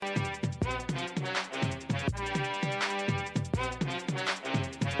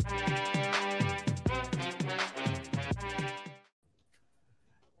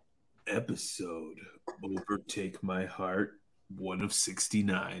episode Overtake My Heart, one of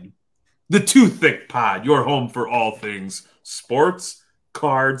 69. The Too Thick Pod, your home for all things sports,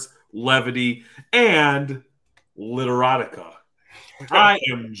 cards, levity, and literotica. I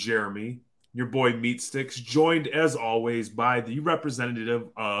am Jeremy, your boy Meat Sticks, joined as always by the representative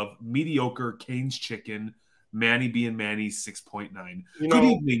of mediocre Cane's Chicken, Manny being Manny 6.9. Good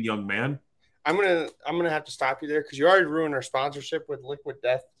evening, young man. I'm gonna have to stop you there because you already ruined our sponsorship with Liquid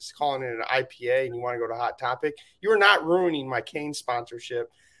Death, just calling it an IPA, and you want to go to Hot Topic. You are not ruining my Cane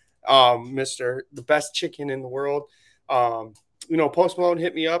sponsorship, Mister, the best chicken in the world. Post Malone,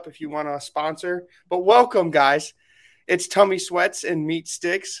 hit me up if you want to sponsor. But welcome, guys. It's Tummy Sweats and Meat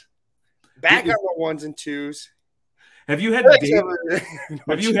Sticks, back on the ones and twos. Have you had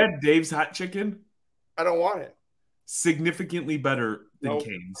Dave's hot chicken? I don't want it. Significantly better than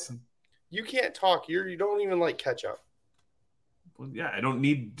Cane's. You can't talk. You don't even like ketchup. Well, yeah, I don't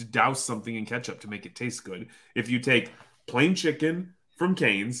need to douse something in ketchup to make it taste good. If you take plain chicken from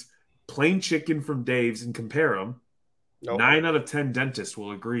Cane's, plain chicken from Dave's, and compare them, 9 out of 10 dentists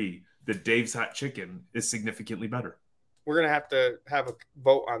will agree that Dave's hot chicken is significantly better. We're going to have a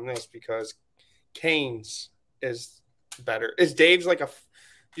vote on this because Cane's is better. Is Dave's like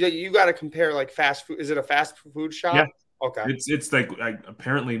you got to compare like fast food. Is it a fast food shop? Yeah. Okay. It's like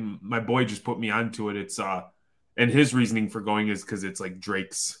apparently my boy just put me onto it. It's and his reasoning for going is because it's like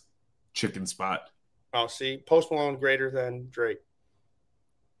Drake's chicken spot. Oh, see, Post Malone greater than Drake.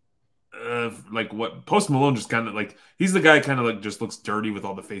 Like what Post Malone just kind of like he's the guy kind of like just looks dirty with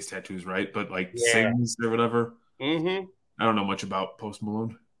all the face tattoos, right? But like sings or whatever. Mm-hmm. I don't know much about Post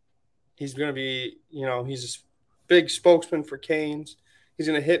Malone. He's gonna be, he's a big spokesman for Cane's. He's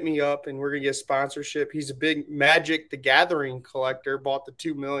going to hit me up, and we're going to get sponsorship. He's a big Magic the Gathering collector, bought the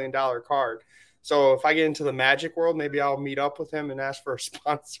 $2 million card. So if I get into the Magic world, maybe I'll meet up with him and ask for a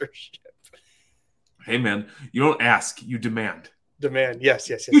sponsorship. Hey, man, you don't ask, you demand. Demand, yes.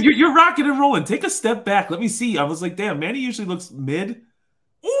 Dude, you're rocking and rolling. Take a step back. Let me see. I was like, damn, Manny usually looks mid.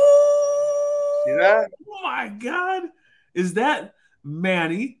 Ooh! See that? Oh, my God. Is that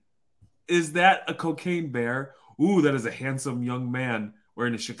Manny? Is that a cocaine bear? Ooh, that is a handsome young man.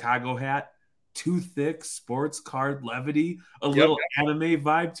 Wearing a Chicago hat, Too Thick, sports card, levity, a little anime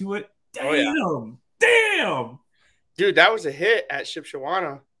vibe to it. Damn. Dude, that was a hit at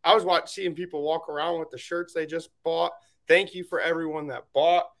Shipshawana. I was seeing people walk around with the shirts they just bought. Thank you for everyone that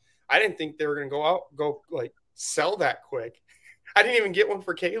bought. I didn't think they were going to go sell that quick. I didn't even get one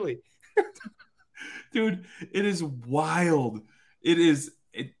for Kaylee. Dude, it is wild.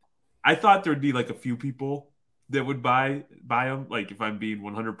 I thought there'd be like a few people that would buy them, like if I'm being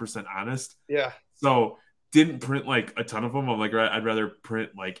 100% honest. Yeah. So didn't print like a ton of them. I'm like, I'd rather print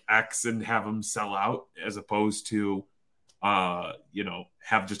like X and have them sell out as opposed to,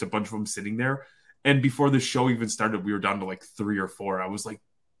 have just a bunch of them sitting there. And before the show even started, we were down to like 3 or 4. I was like,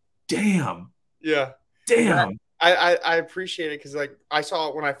 damn. Yeah. Damn. I appreciate it because like I saw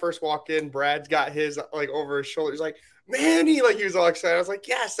it when I first walked in. Brad's got his like over his shoulder. He's like, Manny, like he was all excited. I was like,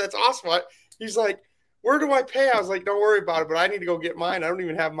 yes, that's awesome. He's like, where do I pay? I was like, don't worry about it, but I need to go get mine. I don't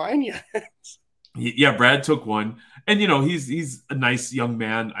even have mine yet. Yeah, Brad took one. And, he's a nice young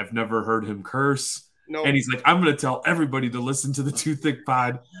man. I've never heard him curse. No. And he's like, I'm going to tell everybody to listen to the Too Thick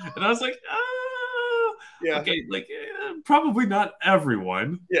Pod. And I was like, okay, like probably not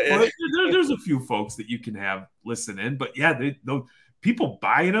everyone. Yeah. But there's a few folks that you can have listen in. But, yeah, those people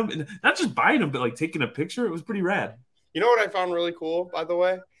buying them, and not just buying them, but like taking a picture. It was pretty rad. You know what I found really cool, by the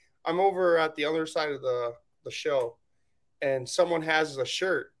way? I'm over at the other side of the show, and someone has a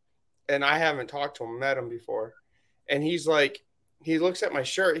shirt, and I haven't talked to him, met him before. And he's like, he looks at my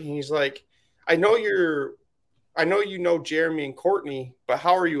shirt, and he's like, I know you know Jeremy and Courtney, but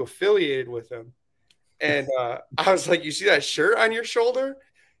how are you affiliated with them? And I was like, you see that shirt on your shoulder?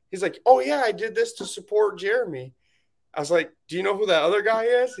 He's like, oh, yeah, I did this to support Jeremy. I was like, do you know who that other guy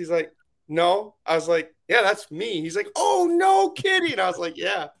is? He's like, no. I was like, yeah, that's me. He's like, oh, no kidding. I was like,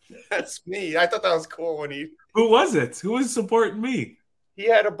 yeah, that's me. I thought that was cool when Who was it? Who was supporting me? He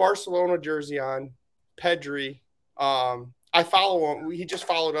had a Barcelona jersey on, Pedri. I follow him. He just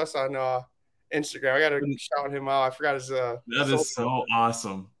followed us on Instagram. I got to shout him out. I forgot his That is so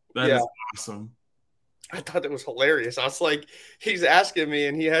awesome. That is awesome. I thought that was hilarious. I was like, he's asking me,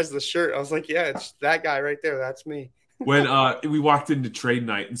 and he has the shirt. I was like, yeah, it's that guy right there. That's me. When we walked into trade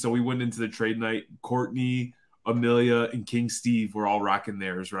night, and so we went into the trade night, Courtney, Amelia, and King Steve were all rocking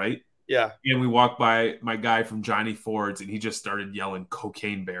theirs, right? Yeah. And we walked by my guy from Johnny Ford's, and he just started yelling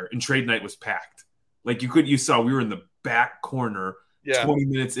 "Cocaine Bear," and trade night was packed. Like you saw, we were in the back corner, 20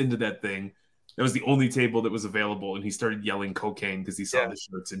 minutes into that thing. That was the only table that was available, and he started yelling cocaine because he saw Yeah. the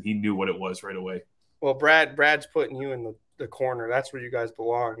shirts and he knew what it was right away. Well, Brad's putting you in the corner. That's where you guys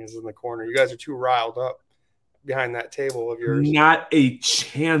belong, is in the corner. You guys are too riled up behind that table of yours. Not a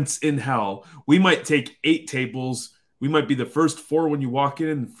chance in hell. We might take 8 tables. We might be the first 4 when you walk in,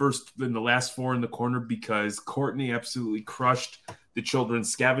 and first then the last 4 in the corner because Courtney absolutely crushed the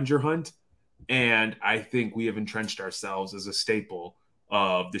children's scavenger hunt, and I think we have entrenched ourselves as a staple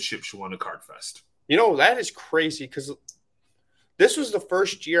of the Shipshewana Card Fest. You know, that is crazy because this was the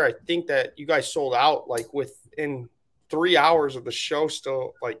first year I think that you guys sold out like within 3 hours of the show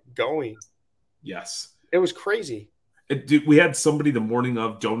still like going. Yes. It was crazy. We had somebody the morning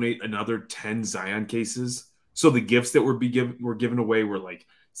of donate another 10 Zion cases. So the gifts that were given away were like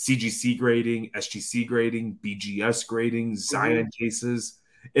CGC grading, SGC grading, BGS grading, Zion cases.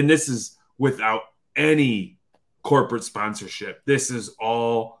 And this is without any corporate sponsorship. This is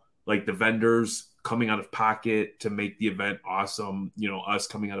all like the vendors coming out of pocket to make the event awesome. You know, us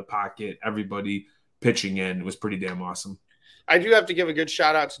coming out of pocket, everybody pitching in. It was pretty damn awesome. I do have to give a good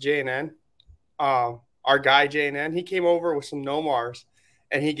shout out to JNN. Our guy JNN, he came over with some Nomars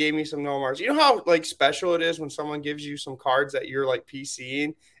and he gave me some Nomars. You know how like special it is when someone gives you some cards that you're like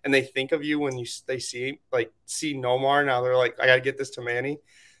PCing and they think of you when they see Nomar. Now they're like, I gotta get this to Manny.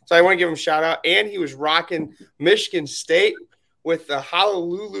 So I want to give him a shout out. And he was rocking Michigan State with the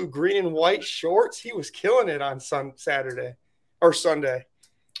Honolulu green and white shorts. He was killing it on Saturday or Sunday.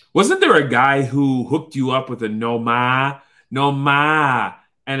 Wasn't there a guy who hooked you up with a no ma,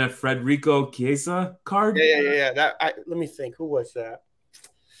 and a Federico Chiesa card? Yeah. Let me think. Who was that?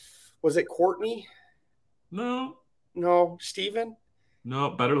 Was it Courtney? No. Steven?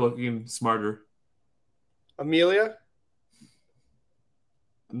 No, better looking, smarter. Amelia?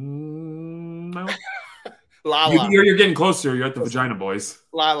 No. Lala. You're getting closer. You're at the Vagina Boys.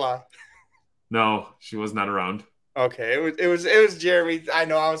 Lala. No, she was not around. Okay, it was Jeremy. I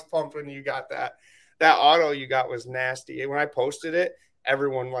know I was pumped when you got that. That auto you got was nasty. When I posted it,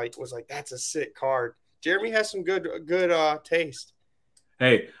 everyone was like, "That's a sick card." Jeremy has some good taste.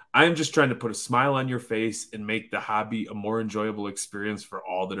 Hey, I'm just trying to put a smile on your face and make the hobby a more enjoyable experience for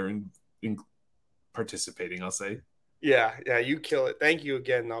all that are in participating. I'll say. Yeah, you kill it. Thank you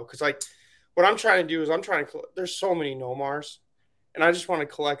again, though, because like what I'm trying to do is there's so many Nomars, and I just want to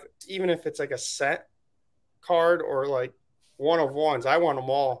collect, even if it's like a set card or like one of ones. I want them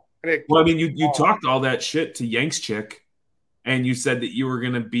all. Well, I mean, you talked all that shit to Yank's chick, and you said that you were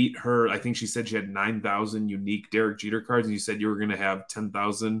going to beat her. I think she said she had 9,000 unique Derek Jeter cards, and you said you were going to have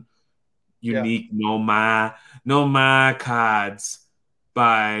 10,000 unique no ma cards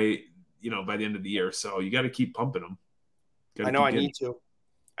by the end of the year. So you got to keep pumping them. I know I need to.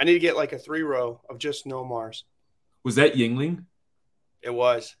 I need to get like a 3-row of just Nomars. Was that Yingling? It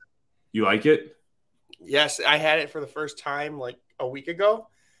was. You like it? Yes, I had it for the first time like a week ago.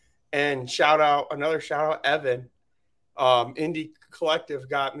 And another shout out, Evan. Indie Collective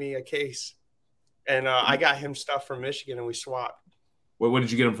got me a case. And I got him stuff from Michigan and we swapped. What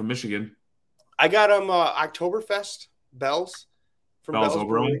did you get him from Michigan? I got him Oktoberfest Bells from Bells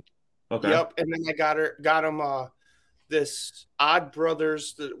Oberon. Okay. Yep. And then I got him this Odd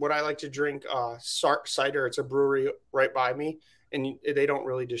Brothers, what I like to drink, cider. It's a brewery right by me, and they don't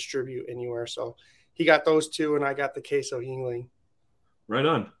really distribute anywhere. So he got those two, and I got the case of Yingling. Right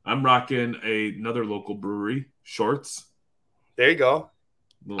on. I'm rocking another local brewery, Shorts. There you go.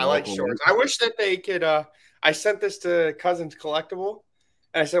 I like Shorts. I wish that they could. I sent this to Cousins Collectible,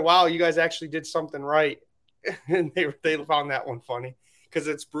 and I said, "Wow, you guys actually did something right," and they found that one funny because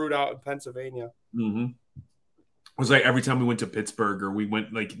it's brewed out in Pennsylvania. Mm-hmm. It was like every time we went to Pittsburgh or we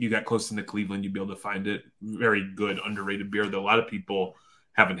went, like you got close into Cleveland, you'd be able to find it. Very good, underrated beer that a lot of people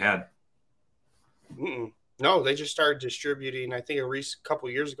haven't had. No, they just started distributing, I think, a couple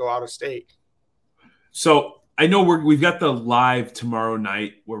of years ago out of state. So I know we've got the live tomorrow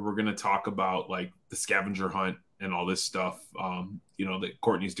night where we're going to talk about like the scavenger hunt and all this stuff, that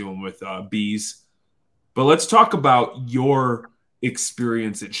Courtney's doing with bees. But let's talk about your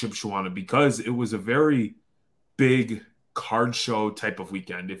experience at Shipshewana because it was a very big card show type of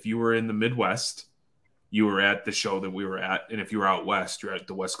weekend. If you were in the Midwest, you were at the show that we were at, and if you were out west, you're at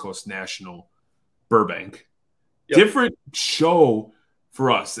the West Coast National Burbank. Yep. Different show for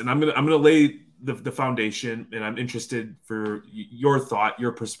us, and I'm gonna lay the foundation, and I'm interested for your thought,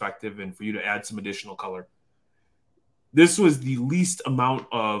 your perspective, and for you to add some additional color. This was the least amount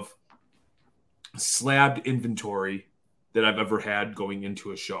of slabbed inventory that I've ever had going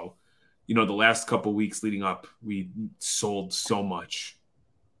into a show. The last couple weeks leading up, we sold so much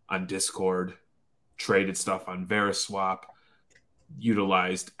on Discord, traded stuff on Veriswap,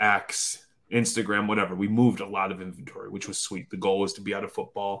 utilized X, Instagram, whatever. We moved a lot of inventory, which was sweet. The goal was to be out of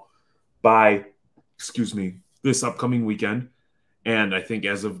football by, this upcoming weekend. And I think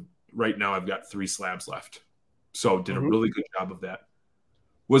as of right now, I've got 3 slabs left. So did a really good job of that.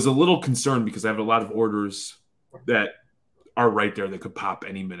 Was a little concerned because I have a lot of orders that are right there that could pop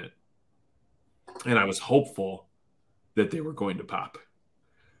any minute. And I was hopeful that they were going to pop.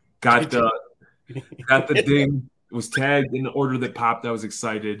 Got the ding. It was tagged in the order that popped. I was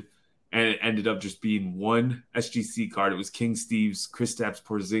excited. And it ended up just being one SGC card. It was King Steve's Kristaps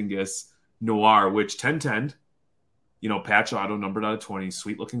Porzingis Noir, which 10-10, patch auto, numbered out of 20,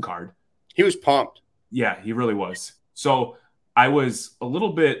 sweet looking card. He was pumped. Yeah, he really was. So I was a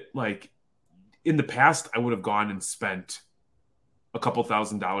little bit like, in the past, I would have gone and spent a couple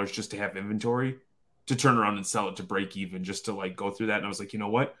 $1,000s just to have inventory to turn around and sell it to break even, just to like go through that. And I was like, you know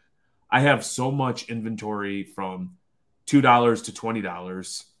what? I have so much inventory from $2 to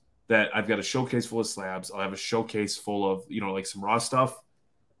 $20 that I've got a showcase full of slabs. I'll have a showcase full of, like some raw stuff,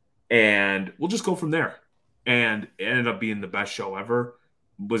 and we'll just go from there. And it ended up being the best show ever.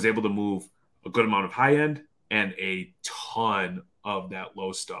 Was able to move a good amount of high end and a ton of that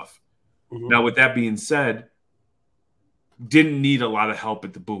low stuff. Mm-hmm. Now, with that being said, didn't need a lot of help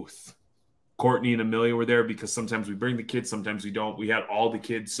at the booth. Courtney and Amelia were there because sometimes we bring the kids, sometimes we don't. We had all the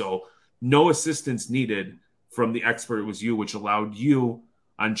kids, so no assistance needed from the expert. It was you, which allowed you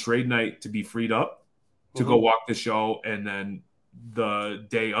on trade night to be freed up to go walk the show, and then the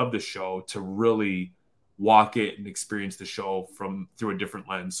day of the show to really walk it and experience the show through a different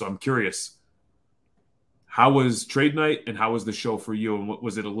lens. So I'm curious, how was trade night and how was the show for you? And what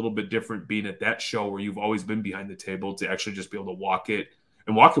was it a little bit different being at that show where you've always been behind the table to actually just be able to walk it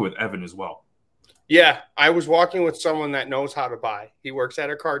with Evan as well? Yeah, I was walking with someone that knows how to buy. He works at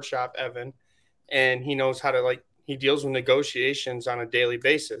a card shop, Evan, and he knows how to he deals with negotiations on a daily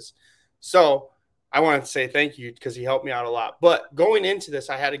basis. So I wanted to say thank you because he helped me out a lot. But going into this,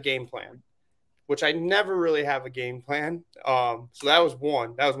 I had a game plan, which I never really have a game plan. So that was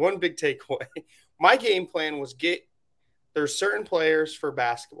one. That was one big takeaway. My game plan was there's certain players for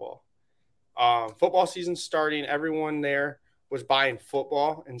basketball. Football season starting, everyone there was buying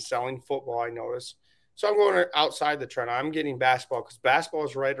football and selling football, I noticed. So I'm going outside the trend. I'm getting basketball because basketball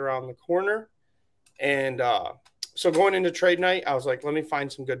is right around the corner. And so going into trade night, I was like, let me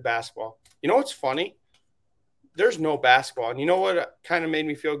find some good basketball. You know what's funny? There's no basketball. And you know what kind of made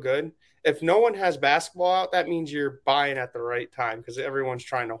me feel good? If no one has basketball out, that means you're buying at the right time because everyone's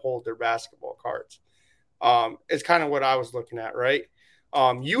trying to hold their basketball cards. It's kind of what I was looking at, right?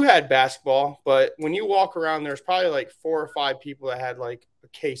 You had basketball, but when you walk around, there's probably like 4 or 5 people that had like a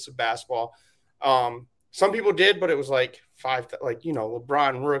case of basketball. Some people did, but it was like 5,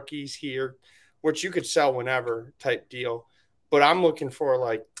 LeBron rookies here, which you could sell whenever type deal. But I'm looking for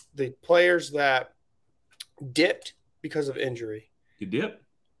like the players that dipped because of injury. You dip?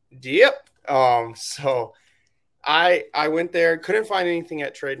 Yep. So I went there, couldn't find anything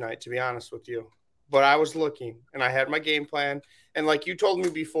at trade night, to be honest with you. But I was looking, and I had my game plan. And like you told me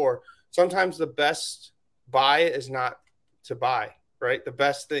before, sometimes the best buy is not to buy, right? The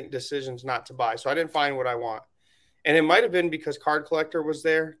best decision is not to buy. So I didn't find what I want. And it might have been because Card Collector was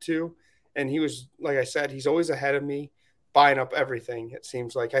there too. And he was, like I said, he's always ahead of me buying up everything, it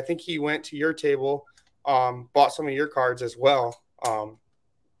seems like. I think he went to your table, bought some of your cards as well.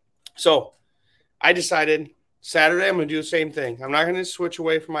 So I decided Saturday I'm going to do the same thing. I'm not going to switch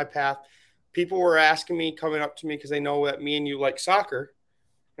away from my path. People were asking me, coming up to me because they know that me and you like soccer.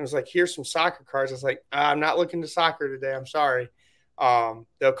 And I was like, here's some soccer cards. I was like, I'm not looking to soccer today. I'm sorry.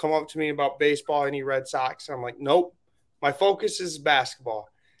 They'll come up to me about baseball, any Red Sox. I'm like, nope, my focus is basketball.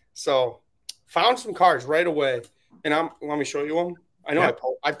 So found some cards right away. And let me show you them. I know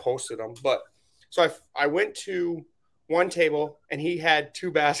I posted them. But so I went to one table and he had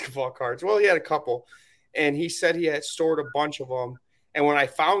 2 basketball cards. Well, he had a couple. And he said he had stored a bunch of them. And when I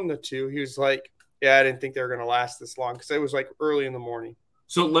found the 2, he was like, yeah, I didn't think they were going to last this long because it was like early in the morning.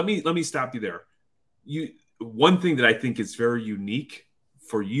 So let me stop you there. One thing that I think is very unique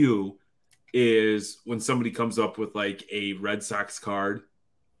for you is when somebody comes up with like a Red Sox card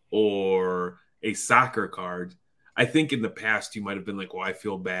or a soccer card. I think in the past you might have been like, well, I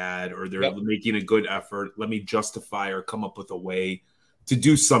feel bad, or they're making a good effort. Let me justify or come up with a way to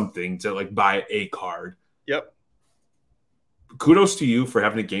do something to like buy a card. Yep. Kudos to you for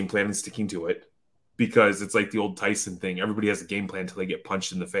having a game plan and sticking to it, because it's like the old Tyson thing. Everybody has a game plan until they get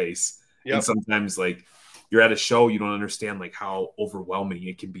punched in the face. Yep. And sometimes like you're at a show, you don't understand like how overwhelming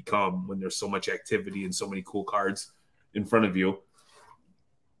it can become when there's so much activity and so many cool cards in front of you.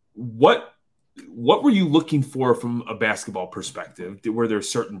 What what were you looking for from a basketball perspective? Were there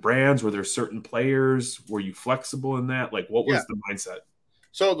certain brands? Were there certain players? Were you flexible in that? Like, what Yeah. was the mindset?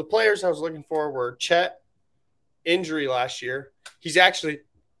 So the players I was looking for were Chet, injury last year. He's actually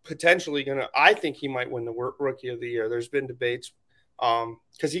potentially gonna. I think he might win the rookie of the year. There's been debates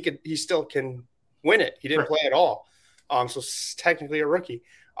because he still can win it. He didn't play at all, so technically a rookie.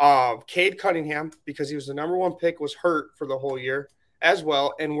 Cade Cunningham, because he was the number one pick, was hurt for the whole year as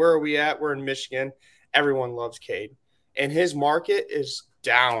well. And where are we at? We're in Michigan. Everyone loves Cade, and his market is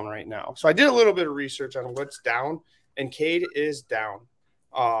down right now. So I did a little bit of research on what's down, and Cade is down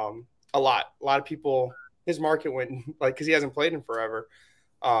a lot. A lot of people, his market went like because he hasn't played in forever.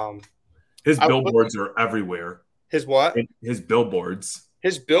 His billboards are everywhere. His what? His billboards.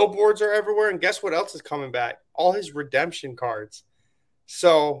 His billboards are everywhere, and guess what else is coming back? All his redemption cards.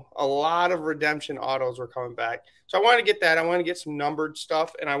 So a lot of redemption autos were coming back. So I wanted to get that. I wanted to get some numbered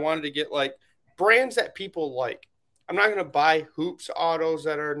stuff, and I wanted to get like brands that people like. I'm not going to buy Hoops autos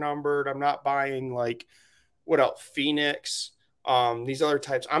that are numbered. I'm not buying like what else? Phoenix. These other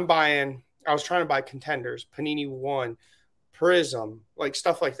types. I was trying to buy Contenders, Panini One, Prism, like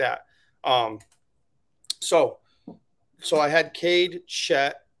stuff like that. So I had Cade,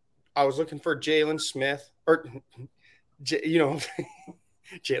 Chet. I was looking for Jalen Smith or Jalen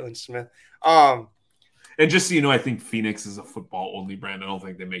Smith. And just so you know, I think Phoenix is a football only brand. I don't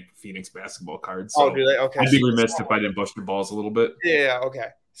think they make Phoenix basketball cards. So do they? Okay. I'd be remiss if I didn't bust your balls a little bit. Yeah. Okay.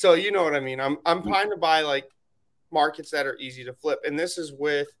 So you know what I mean. I'm trying to buy like markets that are easy to flip, and this is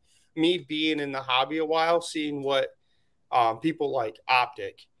with me being in the hobby a while, seeing what people like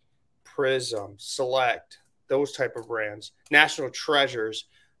Optic, Prism, Select, those type of brands, National Treasures.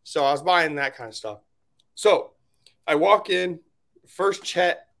 So I was buying that kind of stuff. So I walk in, first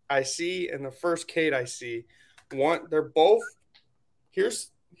Chet I see and the first Cade I see. They're both. Here's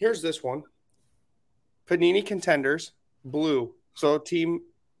this one. Panini Contenders, blue. So team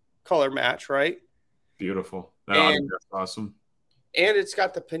color match, right? Beautiful. That's awesome. And it's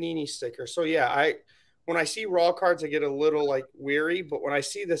got the Panini sticker. So yeah, when I see raw cards, I get a little like weary, but when I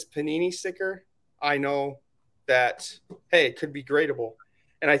see this Panini sticker, I know that hey, it could be gradable.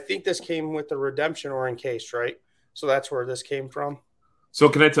 And I think this came with the redemption or encased, right? So that's where this came from. So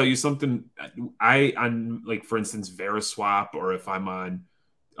can I tell you something? On like for instance Veriswap, or if I'm on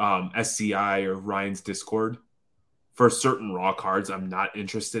SCI or Ryan's Discord, for certain raw cards, I'm not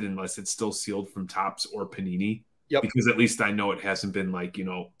interested unless it's still sealed from Topps or Panini. Yep. Because at least I know it hasn't been like,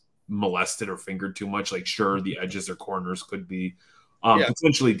 molested or fingered too much. Like sure, the edges or corners could be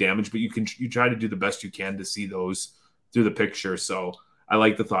potentially damaged, but you try to do the best you can to see those through the picture. So I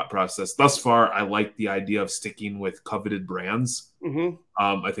like the thought process. Thus far, I like the idea of sticking with coveted brands. Mm-hmm.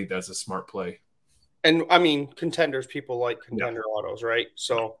 I think that's a smart play. And I mean, Contenders, people like Contender autos, right?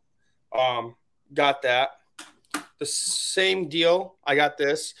 So got that. The same deal. I got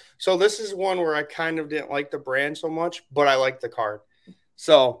this. So this is one where I kind of didn't like the brand so much, but I like the card.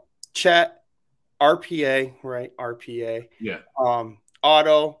 So Chet, RPA, right? RPA. Yeah.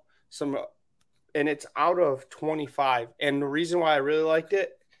 Auto, and it's out of 25. And the reason why I really liked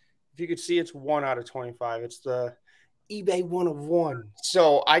it, if you could see, it's 1 out of 25. It's the eBay 1 of 1.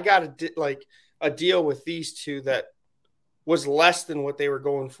 So I got a deal with these two that was less than what they were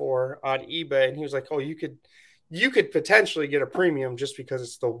going for on eBay. And he was like, oh, you could potentially get a premium just because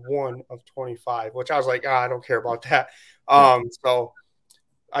it's the 1 of 25, which I was like, I don't care about that. So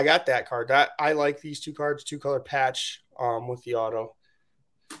I got that card. That I like these two cards, 2-color patch with the auto.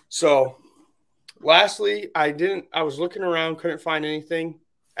 So lastly, I was looking around, couldn't find anything.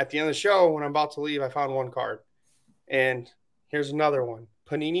 At the end of the show, when I'm about to leave, I found one card. And here's another one.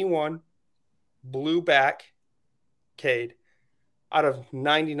 Panini 1, blue back, Cade, out of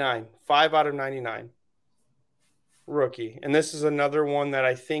 99, 5 out of 99. Rookie. And this is another one that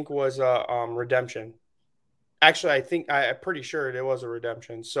I think was a redemption. Actually, I'm pretty sure it was a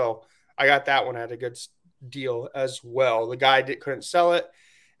redemption. So I got that one at a good deal as well. The guy couldn't sell it.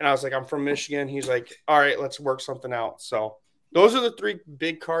 And I was like, I'm from Michigan. He's like, all right, let's work something out. So those are the 3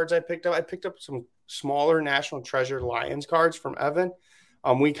 big cards I picked up. I picked up some smaller National Treasure Lions cards from Evan.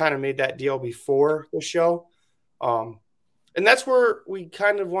 We kind of made that deal before the show. And that's where we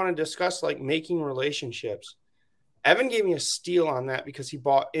kind of want to discuss like making relationships. Evan gave me a steal on that because he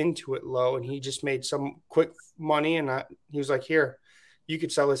bought into it low and he just made some quick money. And he was like, here, you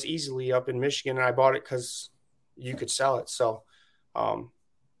could sell this easily up in Michigan. And I bought it because you could sell it. So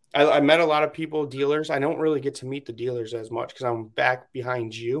I met a lot of people, dealers. I don't really get to meet the dealers as much because I'm back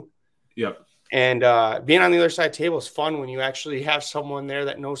behind you. Yep. And being on the other side of the table is fun when you actually have someone there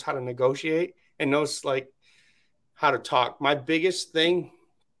that knows how to negotiate and knows like how to talk. My biggest thing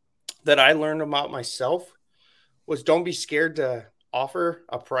that I learned about myself was don't be scared to offer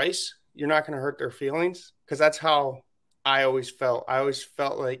a price. You're not going to hurt their feelings because that's how I always felt. I always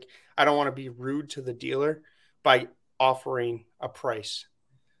felt like I don't want to be rude to the dealer by offering a price.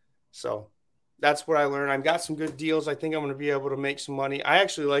 So that's what I learned. I've got some good deals. I think I'm going to be able to make some money. I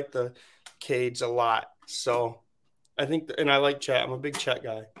actually like the Cades a lot. So I think, and I like Chet. I'm a big Chet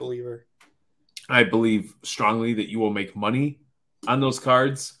guy, believer. I believe strongly that you will make money on those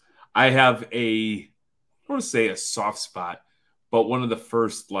cards. I have I want to say a soft spot, but one of the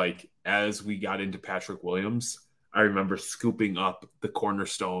first, like, as we got into Patrick Williams, I remember scooping up the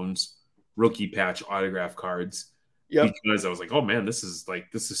Cornerstones rookie patch autograph cards Yep. because I was like, oh man, this is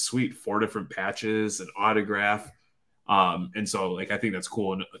sweet. 4 different patches, an autograph. And so like I think that's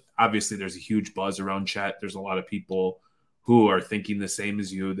cool. And obviously there's a huge buzz around Chet. There's a lot of people who are thinking the same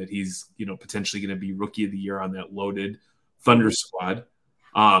as you that he's, potentially going to be rookie of the year on that loaded Thunder Mhm. squad.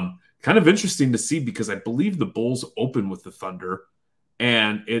 Kind of interesting to see because I believe the Bulls open with the Thunder,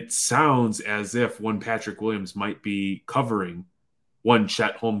 and it sounds as if one Patrick Williams might be covering one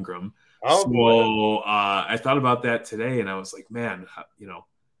Chet Holmgren. Oh boy. So I thought about that today, and I was like, man,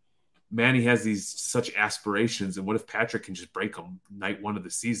 Manny has these such aspirations, and what if Patrick can just break him night one of the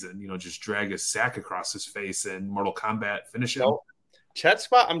season? Just drag a sack across his face and Mortal Kombat finish him. No. Chet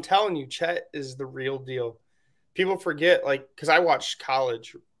spot, I'm telling you, Chet is the real deal. People forget, like, because I watched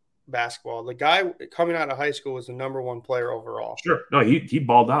college basketball. The guy coming out of high school was the number one player overall. Sure, no, he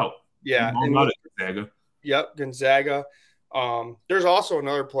balled out. He Yeah, balled and out with at Gonzaga. yep, Gonzaga. There's also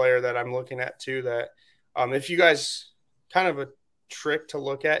another player that I'm looking at too. That if you guys kind of a trick to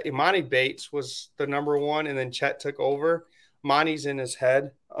look at, Imani Bates was the number one, and then Chet took over. Monty's in his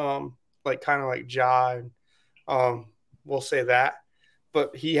head, like kind of like Ja, and we'll say that.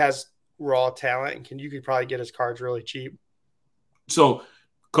 But he has raw talent, and you could probably get his cards really cheap. So,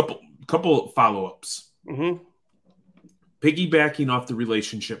 couple follow ups. Mm-hmm. Piggybacking off the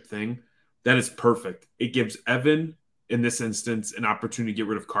relationship thing, that is perfect. It gives Evan, in this instance, an opportunity to get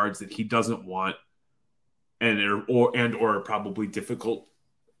rid of cards that he doesn't want, or are probably difficult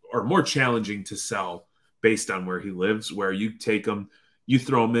or more challenging to sell based on where he lives. Where you take them, you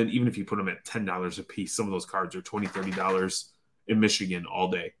throw them in, even if you put them at $10 a piece. Some of those cards are $20-$30 in Michigan all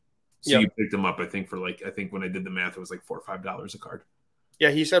day. So Yep. you pick them up. I think when I did the math, it was like $4 or $5 a card.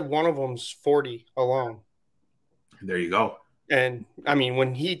 Yeah, he said one of them's 40 alone. There you go. And I mean,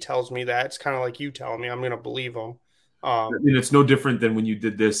 when he tells me that, it's kind of like you telling me. I'm going to believe him. I mean, it's no different than when you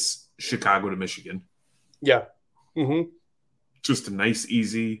did this Chicago to Michigan. Yeah. Mm-hmm. Just a nice,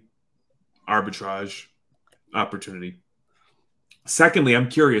 easy arbitrage opportunity. Secondly, I'm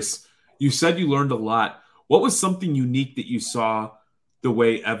curious. You said you learned a lot. What was something unique that you saw the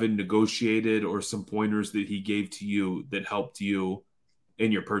way Evan negotiated, or some pointers that he gave to you that helped you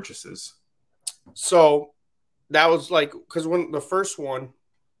in your purchases? So that was like, because when the first one,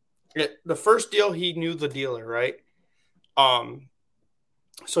 the first deal, he knew the dealer, right? Um,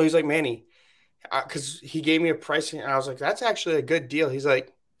 so he's like, Manny, because he gave me a pricing, and I was like, that's actually a good deal. He's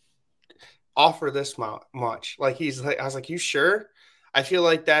like, offer this much. Like, he's like, I was like, you sure? I feel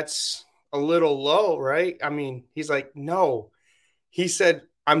like that's a little low, right? I mean, he's like, no. He said,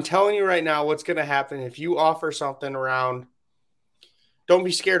 I'm telling you right now what's going to happen if you offer something around, don't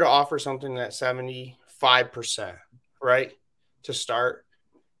be scared to offer something at 75%, right? To start.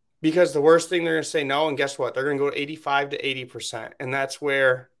 Because the worst thing they're going to say no, and guess what? They're going to go 85 to 80%. And that's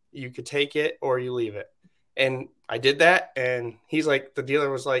where you could take it or you leave it. And I did that. And he's like, the dealer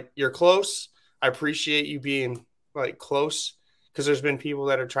was like, you're close. I appreciate you being like close, because there's been people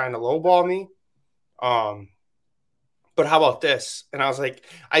that are trying to lowball me. But how about this? And I was like,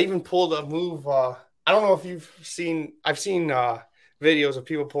 I even pulled a move. I don't know if I've seen videos of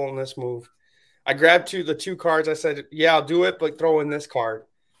people pulling this move. I grabbed the two cards. I said, yeah, I'll do it, but throw in this card.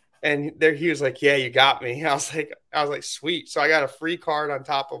 And there he was like, yeah, you got me. I was like, sweet. So I got a free card on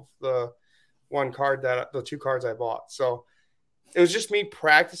top of the the two cards I bought. So it was just me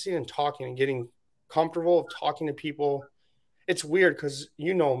practicing and talking and getting comfortable of talking to people. It's weird because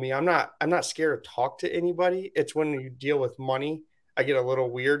you know me. I'm not scared to talk to anybody. It's when you deal with money, I get a little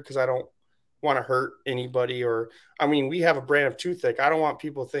weird because I don't want to hurt anybody. Or I mean, we have a brand of Toothick. I don't want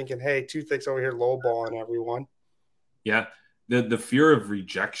people thinking, hey, Tooththick's over here lowballing everyone. Yeah. The fear of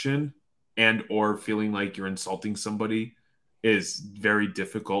rejection and or feeling like you're insulting somebody is very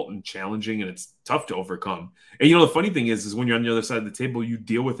difficult and challenging, and it's tough to overcome. And the funny thing is when you're on the other side of the table, you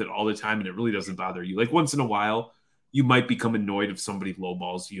deal with it all the time and it really doesn't bother you. Like once in a while, you might become annoyed if somebody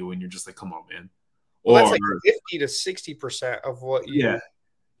lowballs you and you're just like, come on, man. Well, that's Or like 50 to 60% of what you yeah.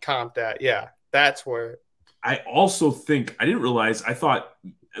 comp that. Yeah, that's where. I also think I didn't realize, I thought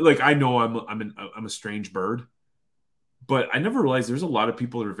like I know I'm a strange bird, but I never realized there's a lot of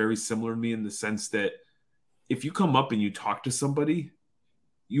people that are very similar to me in the sense that if you come up and you talk to somebody,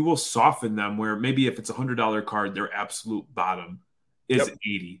 you will soften them where maybe if it's $100 card, their absolute bottom is Yep.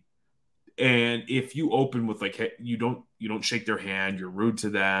 80. And if you open with like hey, you don't shake their hand, you're rude to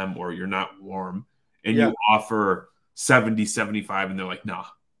them or you're not warm, and Yeah. you offer 70, 75, and they're like, nah.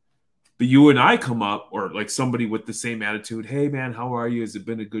 But you and I come up, or like somebody with the same attitude, hey man, how are you? Has it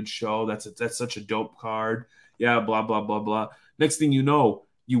been a good show? That's such a dope card. Yeah, blah, blah, blah, blah. Next thing you know,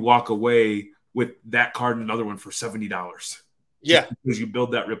 you walk away with that card and another one for $70. Just Yeah. because you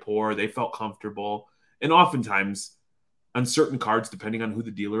build that rapport, they felt comfortable. And oftentimes on certain cards, depending on who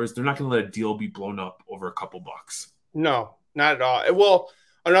the dealer is, they're not going to let a deal be blown up over a couple bucks. No, not at all. Well,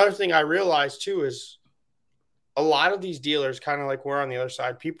 another thing I realized too is a lot of these dealers, kind of like we're on the other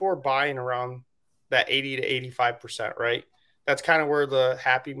side, people are buying around that 80 to 85%, right? That's kind of where the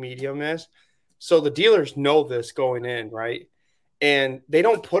happy medium is. So the dealers know this going in, right? And they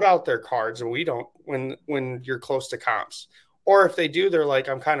don't put out their cards, and we don't when you're close to comps. Or if they do, they're like,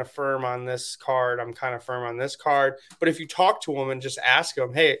 I'm kind of firm on this card. I'm kind of firm on this card. But if you talk to them and just ask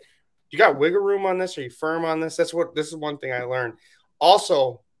them, hey, you got wiggle room on this? Are you firm on this? This is one thing I learned.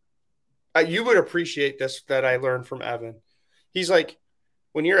 Also, you would appreciate this that I learned from Evan. He's like,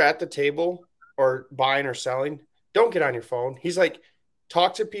 when you're at the table or buying or selling, don't get on your phone. He's like,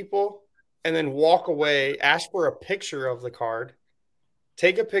 talk to people and then walk away, ask for a picture of the card,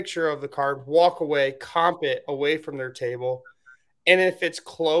 take a picture of the card, walk away, comp it away from their table. And if it's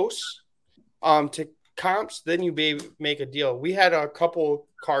close to comps, then you make a deal. We had a couple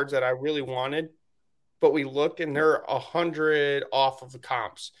cards that I really wanted, but we looked and they're 100 off of the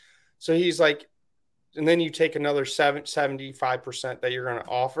comps. So he's like, and then you take another 75% that you're going to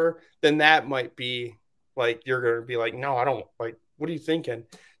offer, then that might be like, you're going to be like, no, I don't like, what are you thinking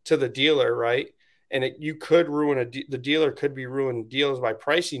to the dealer? Right. And you could ruin the dealer could be ruining deals by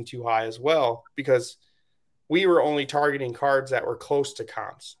pricing too high as well, because we were only targeting cards that were close to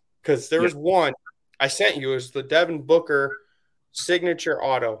comps. Because there Yeah. was one I sent you is the Devin Booker signature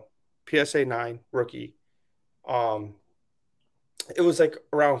auto PSA 9 rookie. Um, it was like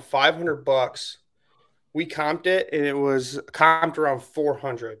around $500. We comped it and it was comped around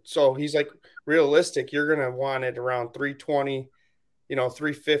 400. So he's like, realistic, you're gonna want it around 320,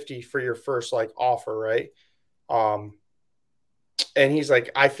 350 for your first like offer, right? Um, and he's like,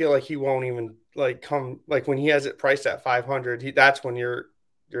 I feel like he won't even like come like when he has it priced at 500. That's when you're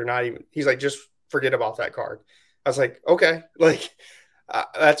not even. He's like, just forget about that card. I was like, okay, like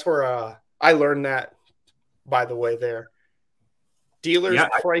that's where I learned that. By the way, there dealers Yeah,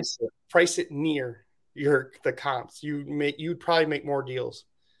 price it near the comps. You'd probably make more deals.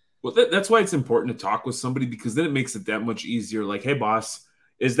 well, that's why it's important to talk with somebody because then it makes it that much easier. Like, hey, boss,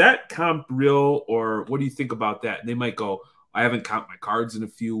 is that comp real, or what do you think about that? And they might go, I haven't comped my cards in a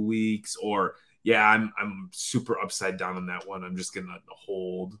few weeks, or yeah, I'm super upside down on that one. I'm just gonna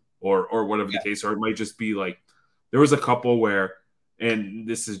hold, or whatever the Yeah. case. Or it might just be like there was a couple where, and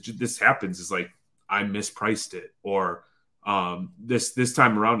this happens is like I mispriced it, or this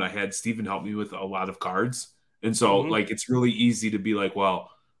time around I had Steven help me with a lot of cards, and so Mm-hmm. like it's really easy to be like,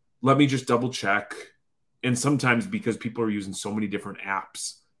 well let me just double check. And sometimes because people are using so many different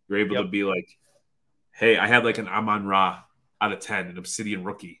apps, you're able to Yep. be like, hey, I had like an Amon Ra out of 10, an Obsidian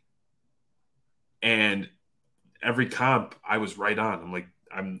rookie. And every comp I was right on. I'm like,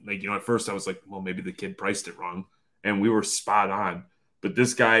 at first I was like, well, maybe the kid priced it wrong. And we were spot on. But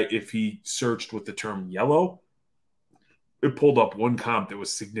this guy, if he searched with the term yellow, it pulled up one comp that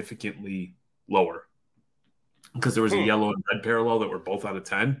was significantly lower because there was a Hmm. yellow and red parallel that were both out of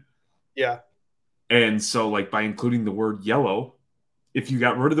 10. Yeah. And so, like, by including the word yellow, if you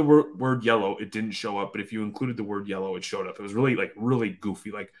got rid of the word yellow, it didn't show up. But if you included the word yellow, it showed up. It was really, like, really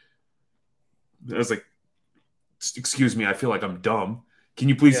goofy. Like, I was like, excuse me, I feel like I'm dumb. Can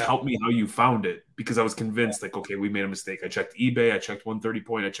you please Yeah. help me how you found it? Because I was convinced, like, okay, we made a mistake. I checked eBay, I checked 130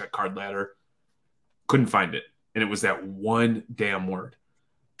 Point, I checked Card Ladder, couldn't find it. And it was that one damn word.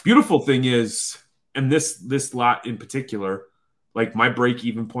 Beautiful thing is, and this lot in particular, like my break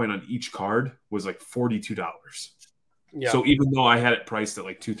even point on each card was like $42. Yeah. So even though I had it priced at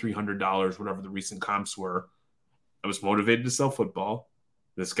like $300, whatever the recent comps were, I was motivated to sell football.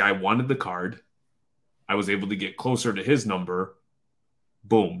 This guy wanted the card. I was able to get closer to his number.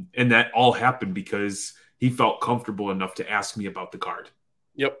 Boom. And that all happened because he felt comfortable enough to ask me about the card.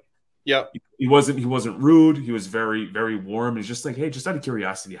 Yep. Yep. He wasn't rude. He was very, very warm. He's just like, hey, just out of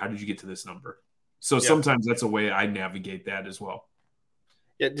curiosity, how did you get to this number? So Yeah. sometimes that's a way I navigate that as well.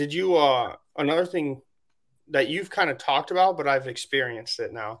 Yeah. Did you another thing that you've kind of talked about, but I've experienced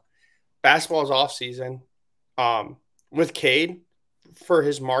it now. Basketball is off season. With Cade, for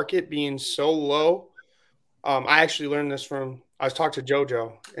his market being so low, I actually learned this from I was talking to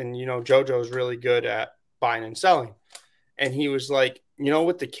JoJo, and JoJo is really good at buying and selling, and he was like,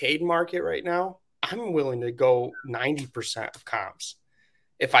 with the Cade market right now, I'm willing to go 90% of comps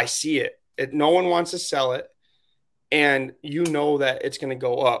if I see it. No one wants to sell it, and that it's going to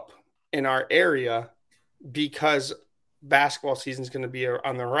go up in our area because basketball season is going to be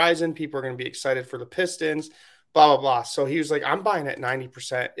on the horizon. People are going to be excited for the Pistons, blah blah blah. So he was like, I'm buying at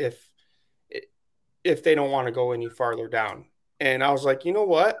 90% if they don't want to go any farther down. And I was like, you know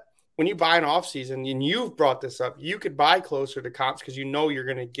what? When you buy an off season, and you've brought this up, you could buy closer to comps because you're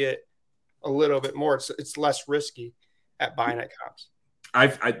going to get a little bit more. It's less risky at buying at comps.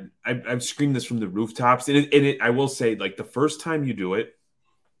 I've screamed this from the rooftops, and I will say, like, the first time you do it,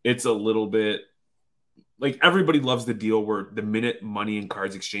 it's a little bit like everybody loves the deal where the minute money and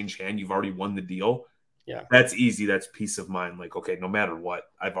cards exchange hand, you've already won the deal. Yeah, that's easy. That's peace of mind. Like, okay, no matter what,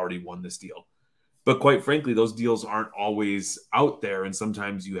 I've already won this deal. But quite frankly, those deals aren't always out there, and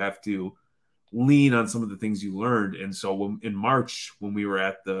sometimes you have to lean on some of the things you learned. And so in March, when we were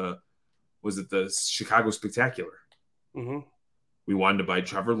at the Chicago Spectacular, we wanted to buy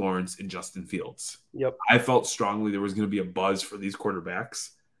Trevor Lawrence and Justin Fields. Yep. I felt strongly there was going to be a buzz for these quarterbacks.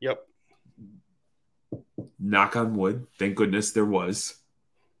 Yep. Knock on wood, thank goodness there was.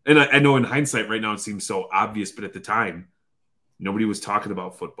 And I know in hindsight right now it seems so obvious, but at the time, nobody was talking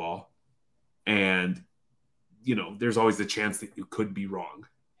about football. And, there's always the chance that you could be wrong.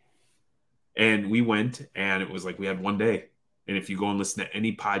 And we went, and it was like we had one day. And if you go and listen to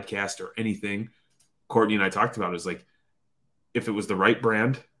any podcast or anything, Courtney and I talked about it, is like, if it was the right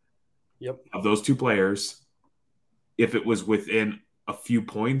brand of those two players, if it was within a few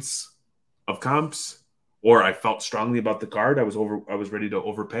points of comps, or I felt strongly about the card, I was ready to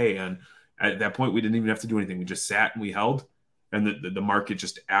overpay. And at that point, we didn't even have to do anything. We just sat and we held, and the market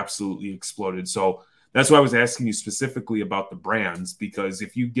just absolutely exploded. So that's why I was asking you specifically about the brands, because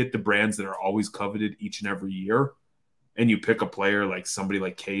if you get the brands that are always coveted each and every year, and you pick a player like somebody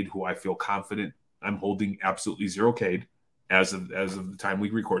like Cade, who I feel confident I'm holding absolutely zero Cade as of the time we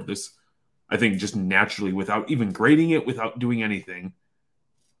record this, I think just naturally, without even grading it, without doing anything,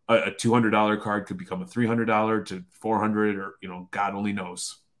 a $200 card could become a $300 to $400, or God only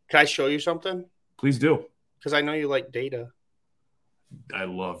knows. Can I show you something? Please do. Because I know you like data. I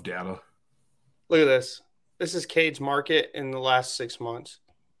love data. Look at this. This is Cade's market in the last 6 months.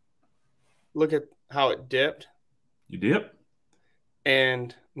 Look at how it dipped. You dip?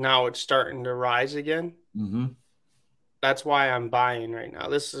 And now it's starting to rise again. Mm-hmm. That's why I'm buying right now.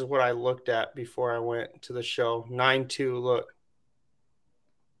 This is what I looked at before I went to the show. 9.2, look.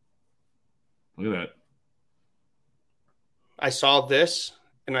 Look at that. I saw this,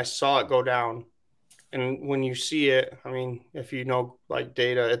 and I saw it go down. And when you see it, I mean, if you know like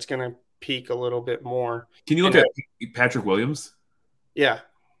data, it's going to peak a little bit more. Can you look at Patrick Williams? Yeah.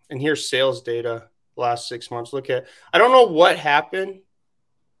 And here's sales data last 6 months. Look at, I don't know what happened.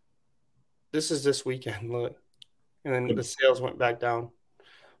 This is this weekend, look. And then the sales went back down.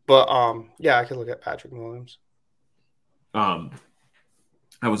 But yeah, I could look at Patrick Williams. I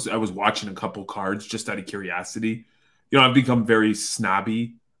was watching a couple cards just out of curiosity. I've become very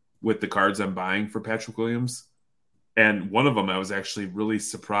snobby with the cards I'm buying for Patrick Williams. And one of them I was actually really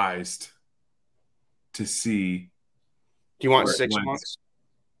surprised to see. Do you want 6 months?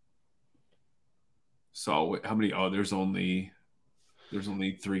 So how many? Oh, there's only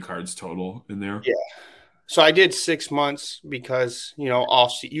 3 cards total in there. Yeah. So I did 6 months because,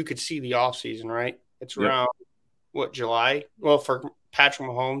 you could see the off season, right? It's around July? Well, for Patrick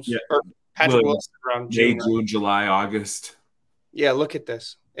Mahomes or Patrick Williams around June, July, August. Yeah, look at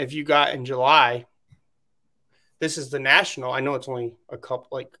this. If you got in July, this is the national. I know it's only a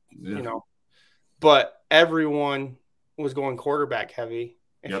couple, but everyone was going quarterback heavy.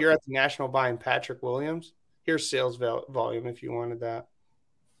 If you're at the national buying Patrick Williams, here's sales volume if you wanted that.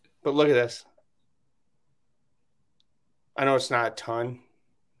 But look at this. I know it's not a ton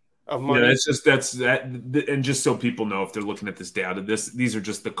of money. Yeah, it's just that, and just so people know, if they're looking at this data, these are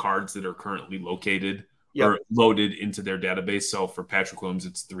just the cards that are currently located or loaded into their database. So for Patrick Williams,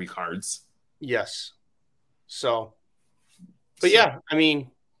 it's 3 cards. Yes. So, but yeah, I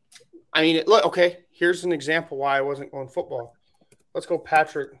mean, look, okay. Here's an example why I wasn't going football. Let's go,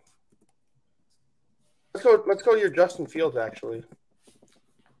 Patrick. Let's go. Your Justin Fields actually.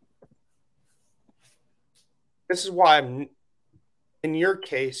 This is why I'm. In your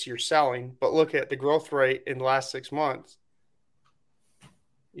case, you're selling, but look at the growth rate in the last 6 months.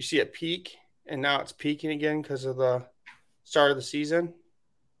 You see it peak, and now it's peaking again because of the start of the season.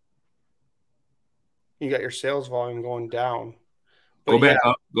 You got your sales volume going down. Go But yeah, back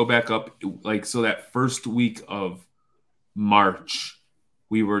up. Go back up. Like so, that first week of March,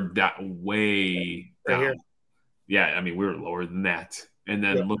 we were way right down. here. Yeah, I mean, we were lower than that. And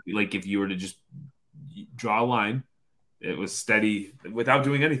then Yep. look, like if you were to just draw a line, it was steady without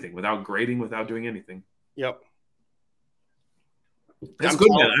doing anything, without grading, without doing anything. Yep. That's I'm good,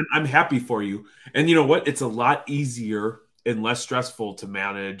 man. telling I'm happy for you. And you know what? It's a lot easier and less stressful to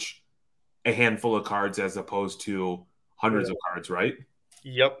manage a handful of cards as opposed to you. hundreds of cards, right?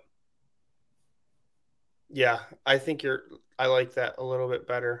 Yep. Yeah, I think you're. I like that a little bit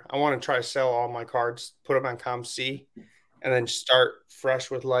better. I want to try to sell all my cards, put them on ComC, and then start fresh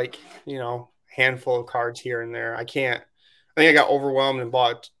with like handful of cards here and there. I can't. I think I got overwhelmed and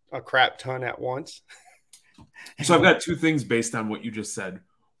bought a crap ton at once. So I've got two things based on what you just said,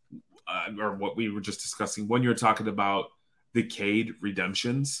 or what we were just discussing. One, you're talking about the Cade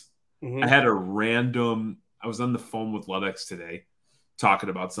redemptions. I Mm-hmm. had a random. I was on the phone with Ludex today, talking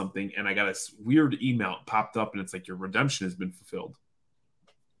about something, and I got a weird email popped up, and it's like your redemption has been fulfilled.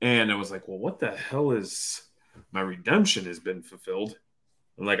 And I was like, well, what the hell is my redemption has been fulfilled?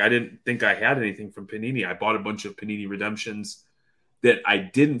 And like, I didn't think I had anything from Panini. I bought a bunch of Panini redemptions that I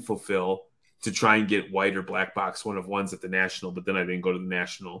didn't fulfill to try and get white or black box one of ones at the national, but then I didn't go to the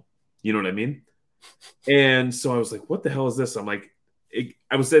national. You know what I mean? And so I was like, what the hell is this? I'm like,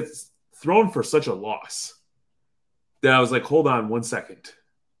 I was thrown for such a loss that I was like, hold on 1 second.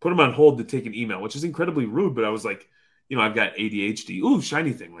 Put him on hold to take an email, which is incredibly rude, but I was like, I've got ADHD. Ooh,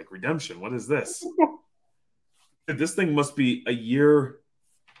 shiny thing like redemption. What is this? This thing must be a year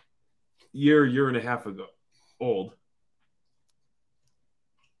and a half ago old.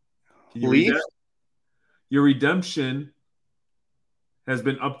 Can you read Leaf that? Your redemption has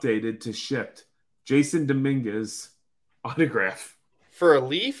been updated to shipped. Jason Dominguez autograph. for a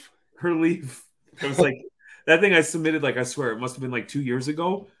leaf. Her leaf. It was like that thing I submitted. Like I swear, it must have been like 2 years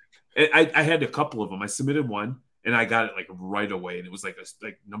ago. I had a couple of them. I submitted one and I got it like right away, and it was like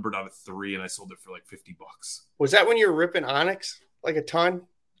numbered out of 3, and I sold it for like $50. Was that when you were ripping Onyx like a ton?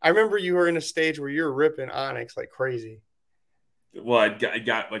 I remember you were in a stage where you were ripping Onyx like crazy. Well, I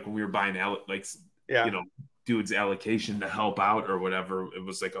got like when we were buying like Yeah. you know dude's allocation to help out or whatever. It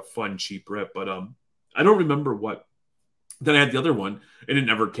was like a fun cheap rip, but I don't remember what. Then I had the other one, and it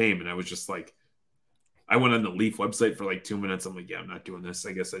never came, and I was just like, I went on the Leaf website for like 2 minutes. I'm like, yeah, I'm not doing this.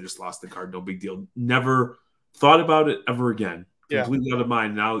 I guess I just lost the card. No big deal. Never thought about it ever again. Yeah. Completely out of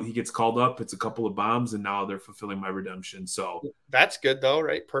mind. Now he gets called up. It's a couple of bombs, and now they're fulfilling my redemption. So That's good though,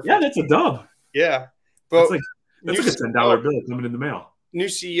 right? yeah, Perfect. that's a dub. Yeah. That's But like that's new like a $10 bill coming in the mail. new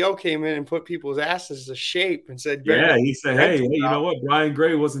CEO came in and put people's asses to shape and said, "Better Yeah, get he said, hey, redemptions you know out." what? Brian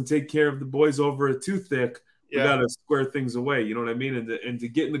Gray wasn't taking care of the boys over at Too Thick. We got Yeah. to square things away. You know what I mean? And to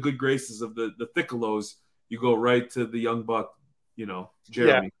get in the good graces of the Thickelos, you go right to the young buck, Yeah.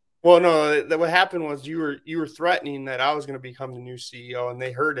 Jeremy. Well, no, what happened was you were threatening that I was going to become the new CEO, and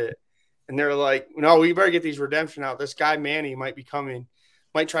they heard it, and they're like, "No, we better get these redemption out. This guy Manny might be coming,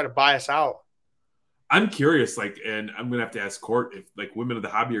 might try to buy us out." I'm curious, and I'm gonna have to ask Court if like women of the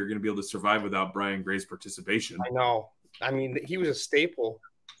hobby are gonna be able to survive without Brian Gray's participation. I know. I mean, he was a staple.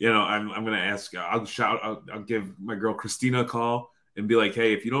 I'm gonna ask. I'll give my girl Christina a call and be like,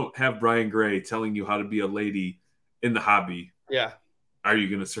 hey, if you don't have Brian Gray telling you how to be a lady in the hobby, Yeah, are you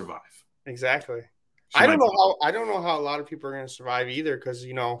gonna survive? exactly. She might. I don't know how a lot of people are going to survive either because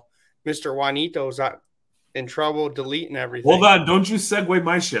Mr. Juanito's not in trouble deleting Hold everything. on, don't you segue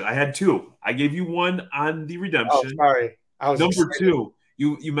my shit. I had two. I gave you one on the Oh, redemption. sorry. I was Number excited. two,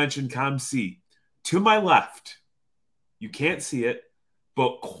 you mentioned ComC. To my left, you can't see it,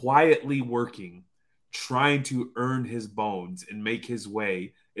 but quietly working, trying to earn his bones and make his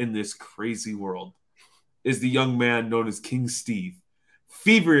way in this crazy world, is the young man known as King Steve,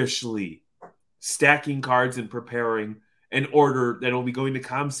 feverishly stacking cards and preparing an order that will be going to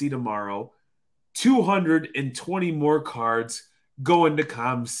ComC tomorrow. 220 more cards going to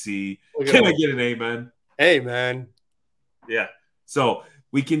ComC. Look at Can I him. get an amen? Hey, man. Yeah. So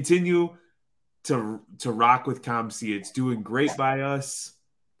we continue to rock with ComC. It's doing great by us.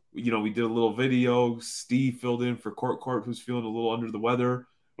 We did a little video. Steve filled in for Court, who's feeling a little under the weather.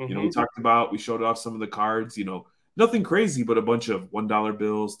 We Mm-hmm. we showed off some of the cards. Nothing crazy, but a bunch of $1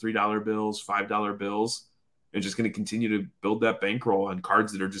 bills, $3 bills, $5 bills, and just going to continue to build that bankroll on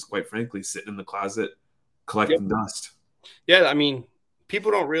cards that are just quite frankly sitting in the closet Yep. collecting dust. Yeah, I mean,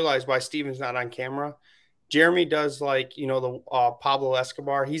 people don't realize why Steven's not on camera. Jeremy does the Pablo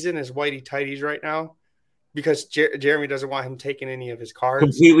Escobar. He's in his whitey tighties right now, because Jeremy doesn't want him taking any of his cards.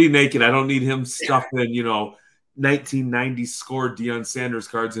 Completely naked. I don't need him stuffing, 1990 score Deion Sanders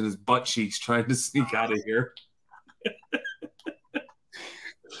cards in his butt cheeks trying to sneak out of here.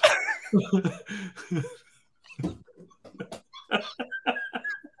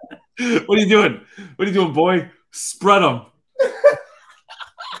 What are you doing? What are you doing, boy? Spread them.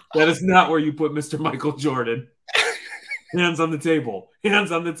 That is not where you put Mr. Michael Jordan. Hands on the table. Hands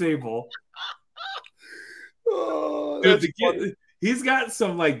on the table. Oh, Dude, that's funny. he's got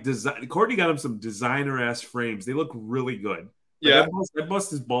some like design. Courtney got him some designer ass frames. They look really good. Like Yeah. I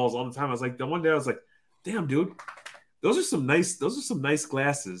bust his balls all the time. I was like, the one day I was like, damn, dude, those are some nice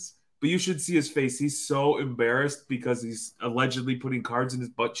glasses. But you should see his face. He's so embarrassed because he's allegedly putting cards in his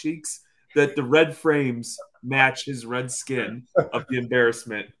butt cheeks that the red frames match his red skin of the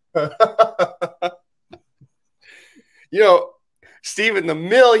embarrassment. Steven, the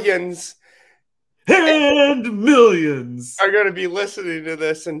millions and millions are going to be listening to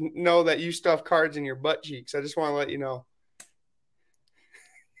this and know that you stuff cards in your butt cheeks. I just want to let you know.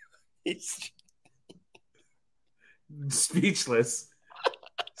 He's speechless.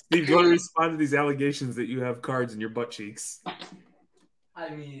 Steve, do you want to respond to these allegations that you have cards in your butt cheeks?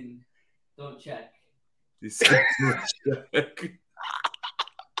 I mean, don't check.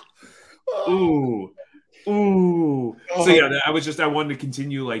 Ooh. Ooh. So yeah, I wanted to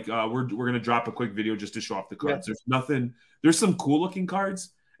continue. Like we're gonna drop a quick video just to show off the cards. Yeah. There's some cool looking cards.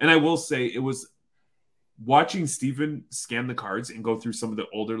 And I will say it was watching Steven scan the cards and go through some of the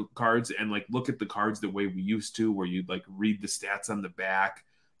older cards and like look at the cards the way we used to, where you'd like read the stats on the back.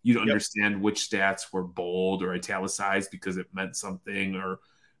 You'd understand which stats were bold or italicized because it meant something. Or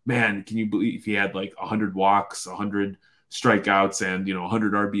man, can you believe he had like 100 walks, 100 strikeouts, and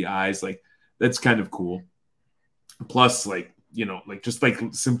 100 RBIs? Like that's kind of cool. Plus, like just like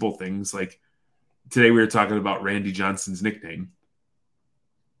simple things. Like today we were talking about Randy Johnson's nickname.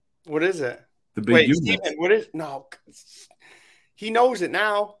 What is it? The big unit. Steven, what is no? He knows it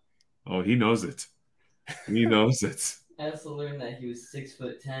now. Oh, he knows it. He knows it. I also learned that he was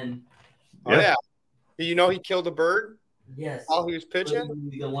 6'10". Oh yeah. He killed a bird. Yes. While he was pitching.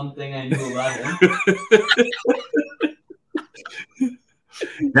 The one thing I knew about him.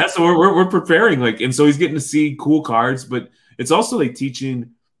 That's what we're preparing. And so he's getting to see cool cards, but it's also like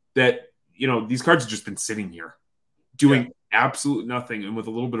teaching that these cards have just been sitting here, doing absolute nothing, and with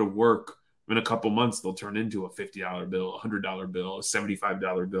a little bit of work, in a couple months they'll turn into a $50 bill, a $100 bill, a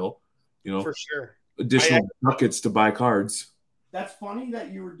 $75 bill. For sure. Additional buckets to buy cards. That's funny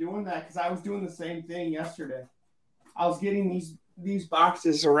that you were doing that because I was doing the same thing yesterday. I was getting these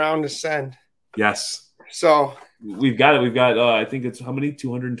boxes around to send. Yes. So we've got it. We've got I think it's how many?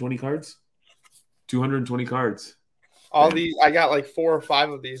 220 cards. 220 cards. These I got like 4 or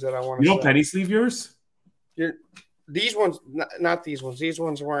 5 of these that I want to. Penny sleeve yours. These ones, not these ones. These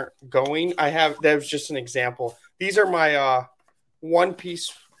ones weren't going. That was just an example. These are my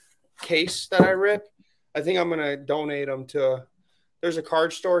one-piece case that I rip. I think I'm gonna donate them to. There's a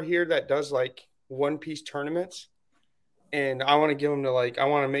card store here that does like one-piece tournaments, and I want to give them to I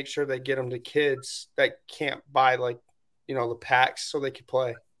want to make sure they get them to kids that can't buy the packs so they can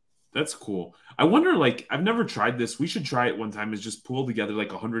play. That's cool. I wonder, I've never tried this. We should try it one time. Is just pull together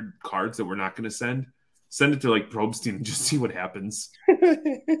 100 cards that we're not going to send it to Probstein and just see what happens.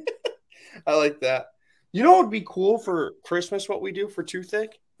 I like that. What would be cool for Christmas? What we do for Too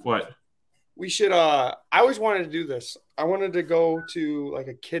Thick? What? We should. I always wanted to do this. I wanted to go to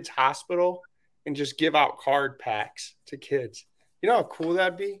a kid's hospital and just give out card packs to kids. You know how cool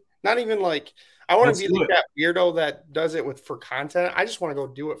that'd be? Not even I want to be that weirdo that does it for content. I just want to go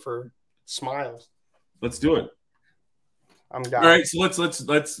do it for smiles. Let's do it. I'm down. All right, so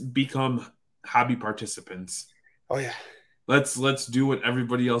let's become hobby participants. Oh yeah. Let's do what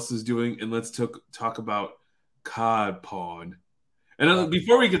everybody else is doing, and let's talk about card porn. And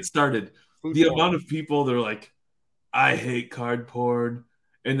before we get started, amount of people that are like, I hate card porn,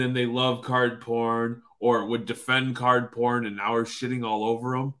 and then they love card porn or would defend card porn, and now are shitting all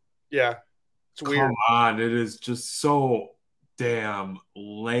over them. Yeah, it's weird. Come on, it is just so damn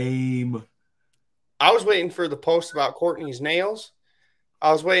lame. I was waiting for the post about Courtney's nails.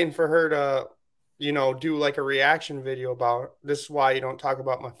 I was waiting for her to, do a reaction video about this is why you don't talk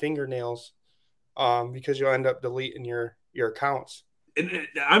about my fingernails, because you'll end up deleting your accounts. And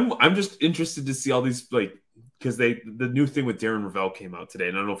I'm just interested to see all these because the new thing with Darren Ravel came out today,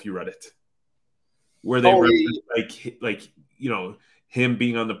 and I don't know if you read it, where they him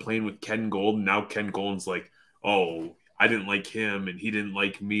being on the plane with Ken Golden. Now Ken Golden's like, oh, I didn't like him and he didn't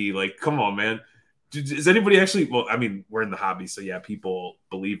like me. Come on, man. Is anybody actually? Well, I mean, we're in the hobby, so yeah, people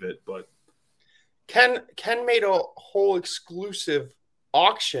believe it. But Ken made a whole exclusive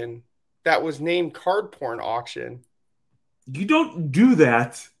auction that was named Card Porn Auction. You don't do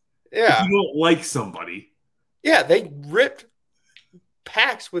that if Yeah. you don't like somebody. Yeah, they ripped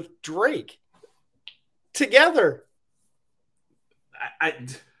packs with Drake together.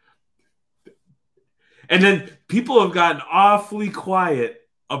 And then people have gotten awfully quiet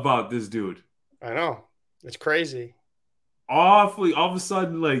about this dude. I know. It's crazy. Awfully, all of a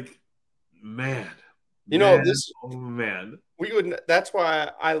sudden, like, man. You know, man, this oh man. we would that's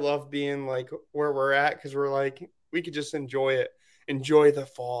why I love being like where we're at, because we're like we could just enjoy it. Enjoy the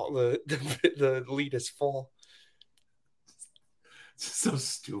fall, the elitist fall. It's so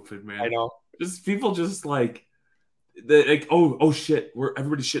stupid, man. I know. Just people just like oh shit, we're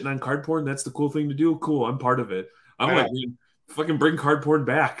everybody's shitting on card porn. That's the cool thing to do. Cool, I'm part of it. I'm like, man, fucking bring card porn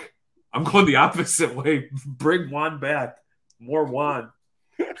back. I'm going the opposite way. Bring Juan back. More Juan.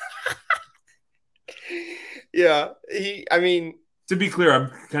 Yeah, I mean, to be clear, I'm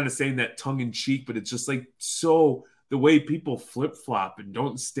kind of saying that tongue in cheek, but it's just like so the way people flip flop and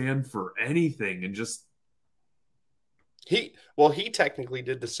don't stand for anything and just he technically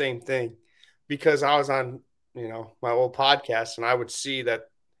did the same thing, because I was on, my old podcast, and I would see that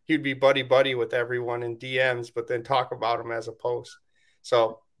he'd be buddy with everyone in DMs, but then talk about him as a post.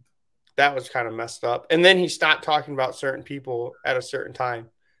 So that was kind of messed up. And then he stopped talking about certain people at a certain time.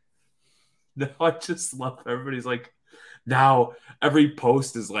 No, I just love everybody's like, now every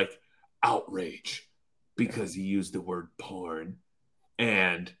post is like outrage because he used the word porn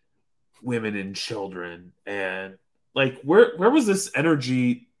and women and children. And like, where was this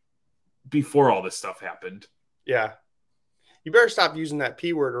energy before all this stuff happened? Yeah. You better stop using that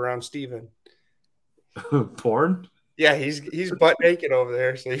P word around Steven. Porn? Yeah, he's butt naked over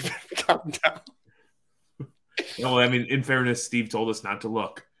there, so you better calm down. No, I mean, in fairness, Steve told us not to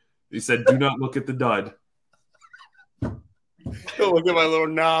look. He said, do not look at the dud. Don't look at my little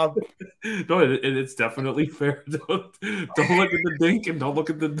knob. No, it's definitely fair. Don't look at the dink and don't look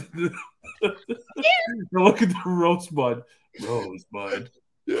at don't look at the rosebud. Rosebud.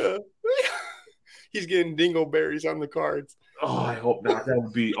 Yeah. He's getting dingleberries on the cards. Oh, I hope not. I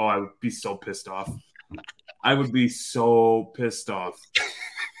would be so pissed off. I would be so pissed off.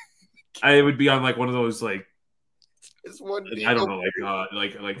 I would be on like one of those like I don't know,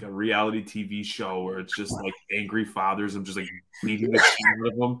 like a reality TV show where it's just like angry fathers. I'm just like beating the shit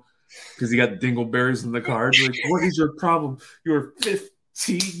out of them because he got dingleberries in the cards. Like, what is your problem? You're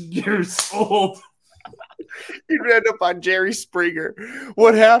 15 years old. You'd end up on Jerry Springer.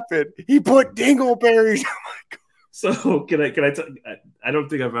 What happened? He put dingleberries. Oh my God. So can I I don't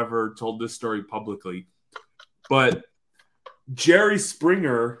think I've ever told this story publicly, but Jerry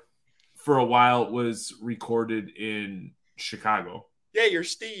Springer for a while was recorded in Chicago. Yeah, you're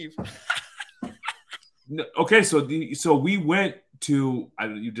Steve. Okay, so we went to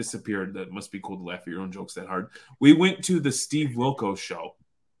you disappeared. That must be cool to laugh at your own jokes that hard. We went to the Steve Wilkos show.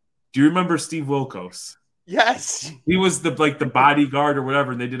 Do you remember Steve Wilkos? Yes. He was the bodyguard or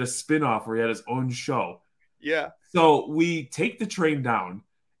whatever, and they did a spin-off where he had his own show. Yeah. So we take the train down,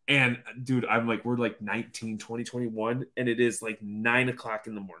 and dude, I'm like, we're like 19, 20, 21, and it is like 9 o'clock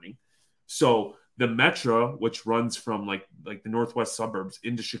in the morning. So the metro, which runs from like the northwest suburbs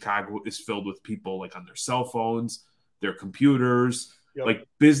into Chicago, is filled with people like on their cell phones, their computers, like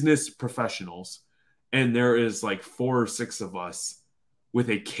business professionals. And there is like 4 or 6 of us with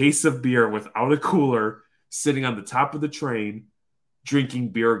a case of beer without a cooler sitting on the top of the train, drinking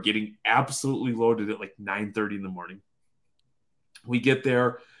beer, getting absolutely loaded at like 9:30 in the morning. We get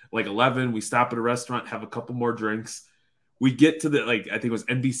there like 11. We stop at a restaurant, have a couple more drinks. We get to the, like, I think it was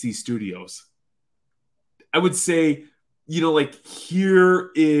NBC Studios. I would say, like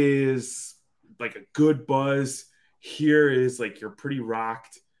here is like a good buzz. Here is like you're pretty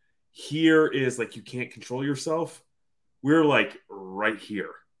rocked. Here is like you can't control yourself. We're like right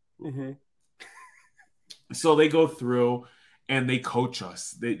here. Mm-hmm. So they go through and they coach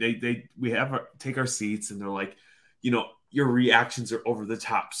us. We take our seats and they're like, your reactions are over the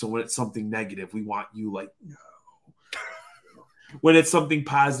top. So when it's something negative, we want you like, no. When it's something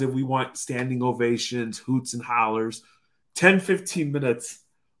positive, we want standing ovations, hoots and hollers. 10, 15 minutes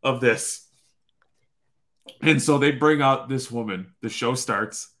of this. And so they bring out this woman. The show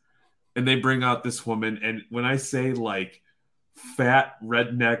starts and they bring out this woman. And when I say like fat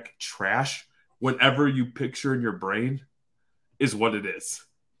redneck trash, whatever you picture in your brain is what it is.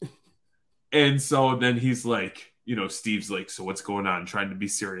 And so then he's like, Steve's like, so what's going on? Trying to be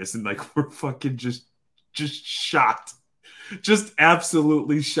serious. And like, we're fucking just shocked. Just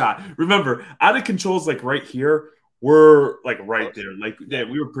absolutely shot. Remember, out of control's like right here. We're like right there. Like, yeah,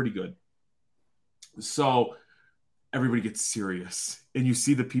 we were pretty good. So everybody gets serious, and you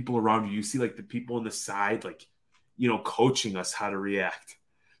see the people around you. You see like the people on the side, like, coaching us how to react.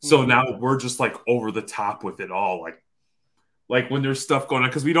 So now we're just like over the top with it all, like when there's stuff going on,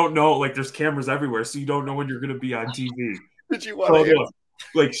 because we don't know, like there's cameras everywhere, so you don't know when you're going to be on TV. Did you want to?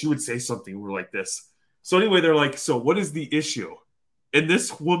 Like she would say something, we're like this. So anyway, they're like, "So what is the issue?" And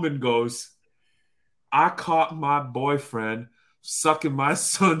this woman goes, "I caught my boyfriend sucking my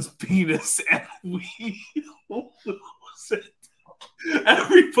son's penis, and we lose it."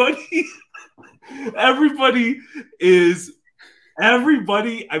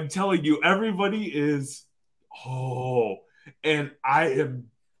 Everybody, I'm telling you, everybody is, and I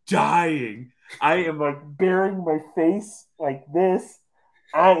am dying. I am like burying my face like this.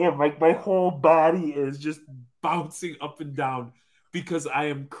 I am like, my whole body is just bouncing up and down because I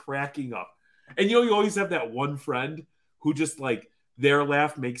am cracking up. And you always have that one friend who just like their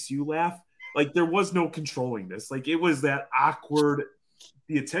laugh makes you laugh. Like there was no controlling this. Like it was that awkward,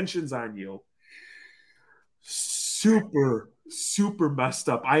 the attention's on you. Super, super messed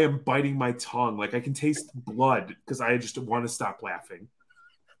up. I am biting my tongue. Like I can taste blood because I just want to stop laughing.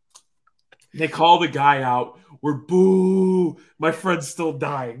 They call the guy out. We're boo. My friend's still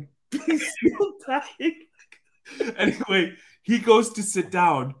dying. He's still dying. Anyway, he goes to sit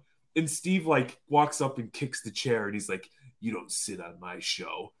down, and Steve like walks up and kicks the chair, and he's like, "You don't sit on my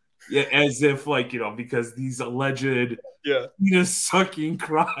show." Yeah, as if like, because these alleged penis sucking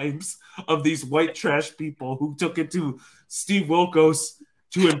crimes of these white trash people who took it to Steve Wilkos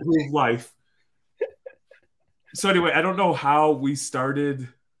to improve life. So anyway, I don't know how we started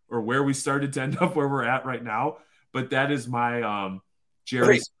or where we started to end up where we're at right now, but that is my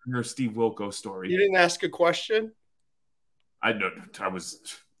Jerry Springer, Steve Wilkos story. You didn't ask a question? I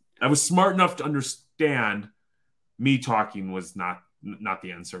was smart enough to understand me talking was not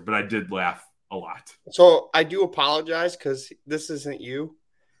the answer, but I did laugh a lot. So I do apologize because this isn't you,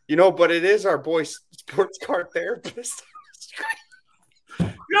 but it is our boy sports car therapist.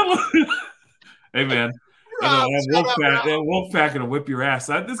 Hey man, that wolf pack gonna whip your ass.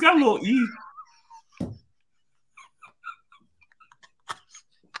 It's got a little E.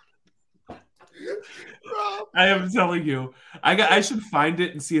 I am telling you, I should find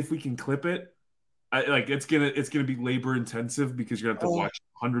it and see if we can clip it. It's gonna be labor intensive because you're gonna have to watch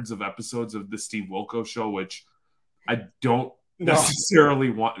hundreds of episodes of the Steve Wilkos show, which I don't necessarily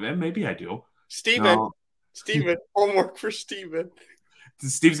want. And maybe I do. Steven, homework for Steven.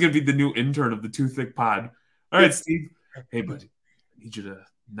 Steve's gonna be the new intern of the Too Thick Pod. All right, Steve. Hey, buddy, I need you to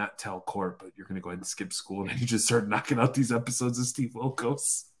not tell Court, but you're gonna go ahead and skip school, and I need you to start knocking out these episodes of Steve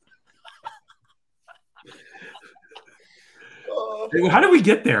Wilkos. How did we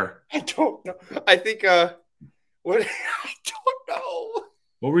get there? I don't know. I think I don't know.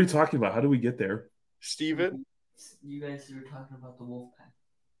 What were you talking about? How did we get there? Steven? You guys were talking about the wolf pack.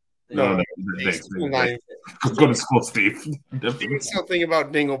 No. Thanks. Go to school, Steve. Something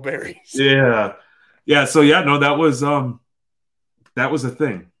about dingleberries. Yeah. So no, that was a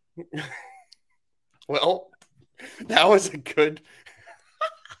thing. Well, that was a good.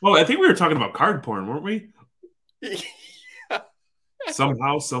 Well, I think we were talking about card porn, weren't we?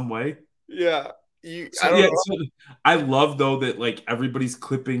 Somehow, some way. Yeah. I love though that like everybody's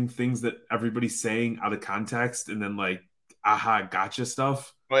clipping things that everybody's saying out of context, and then like aha gotcha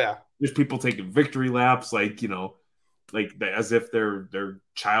stuff. Oh yeah. There's people taking victory laps, like as if their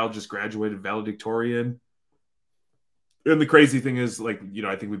child just graduated valedictorian. And the crazy thing is, like,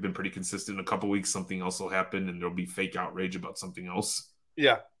 I think we've been pretty consistent. In a couple weeks, something else will happen, and there'll be fake outrage about something else.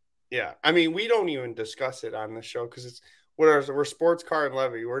 Yeah. I mean, we don't even discuss it on the show because we're sports car and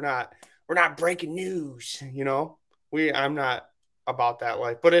Levy. We're not breaking news. I'm not about that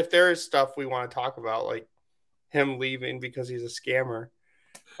life. But if there is stuff we want to talk about, like him leaving because he's a scammer.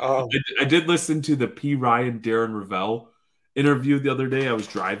 I did listen to the P. Ryan Darren Ravel interview the other day. I was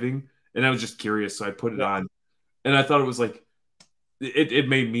driving and I was just curious, so I put it on, and I thought it was like it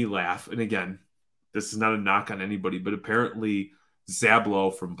made me laugh. And again, this is not a knock on anybody, but apparently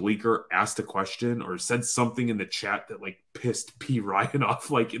Zablo from Bleecker asked a question or said something in the chat that like pissed P. Ryan off.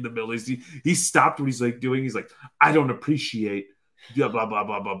 Like in the middle, he stopped what he's like doing. He's like, I don't appreciate blah blah blah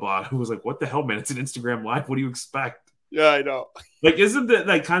blah blah blah. Who was like, what the hell, man? It's an Instagram live. What do you expect? Yeah, I know. Like, isn't that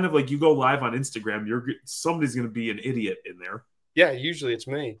like kind of like you go live on Instagram? Somebody's gonna be an idiot in there. Yeah, usually it's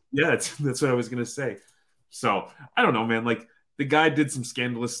me. Yeah, that's what I was gonna say. So I don't know, man. Like the guy did some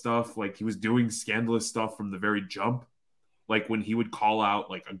scandalous stuff. Like he was doing scandalous stuff from the very jump. Like when he would call out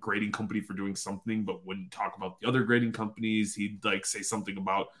like a grading company for doing something, but wouldn't talk about the other grading companies, he'd like say something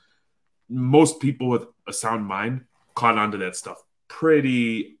about most people with a sound mind caught onto that stuff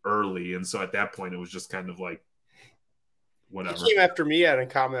pretty early. And so at that point, it was just kind of like, whatever. He came after me at a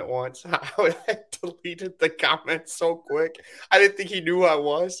comment once. I deleted the comment so quick. I didn't think he knew who I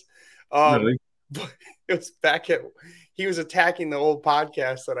was. Really? But it was back at, he was attacking the old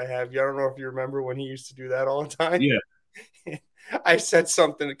podcast that I have. I don't know if you remember when he used to do that all the time. Yeah. I said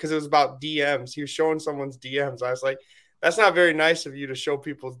something because it was about DMs. He was showing someone's DMs. I was like, that's not very nice of you to show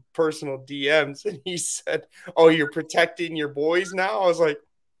people's personal DMs. And he said, oh, you're protecting your boys now? I was like,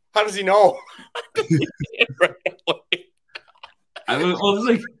 how does he know? It was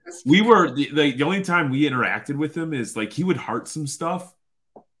like we were the only time we interacted with him is like he would heart some stuff,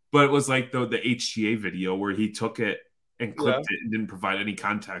 but it was like the HGA video where he took it and clipped it and didn't provide any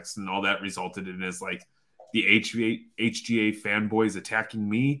context, and all that resulted in is like the HGA fanboys attacking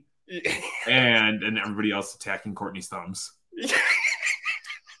me and everybody else attacking Courtney's thumbs.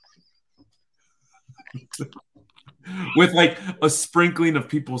 With like a sprinkling of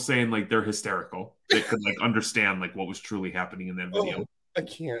people saying like they're hysterical. They could like understand like what was truly happening in that video. Oh, I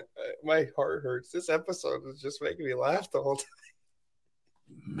can't. My heart hurts. This episode is just making me laugh the whole time.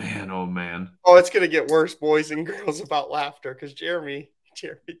 Man, oh man. Oh, it's gonna get worse, boys and girls, about laughter. Because Jeremy, do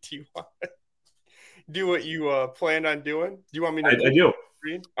you want to do what you planned on doing? Do you want me to? I do.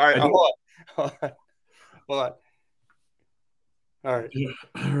 All right, hold on. All right.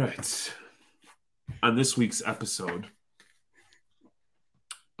 All right. On this week's episode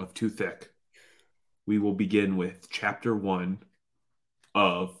of Too Thick, we will begin with Chapter 1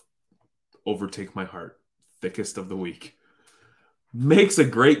 of Overtake My Heart, Thickest of the Week. Makes a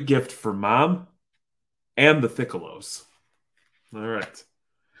great gift for Mom and the Thickelos. All right.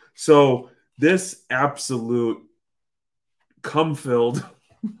 So this absolute cum-filled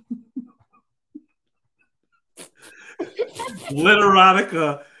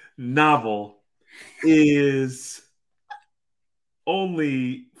literotica novel is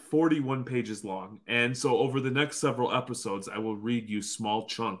only 41 pages long. And so over the next several episodes, I will read you small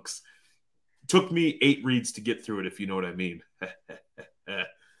chunks. It took me 8 reads to get through it, if you know what I mean.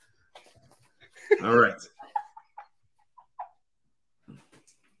 All right.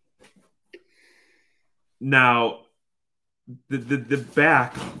 Now, the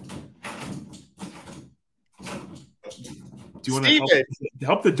back. Do you want to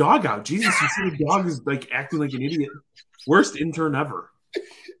help the dog out? Jesus, you see the dog is like acting like an idiot. Worst intern ever.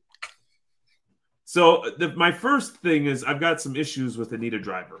 So my first thing is I've got some issues with Anita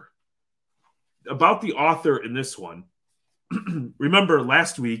Driver. About the author in this one. Remember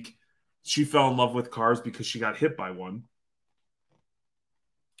last week she fell in love with cars because she got hit by one.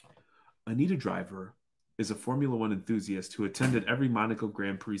 Anita Driver is a Formula One enthusiast who attended every Monaco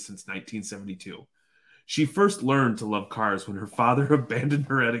Grand Prix since 1972. She first learned to love cars when her father abandoned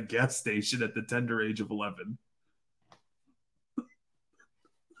her at a gas station at the tender age of 11.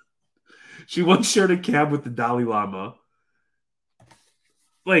 She once shared a cab with the Dalai Lama.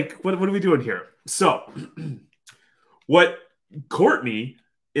 Like, what are we doing here? So, what Courtney,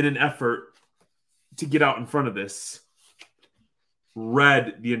 in an effort to get out in front of this,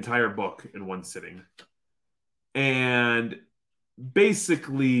 read the entire book in one sitting. And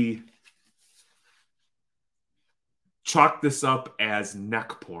basically chalk this up as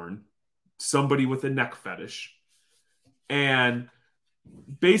neck porn. Somebody with a neck fetish. And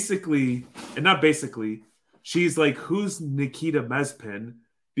basically, and not basically, she's like, who's Nikita Mezpin?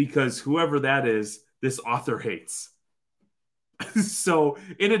 Because whoever that is, this author hates. So,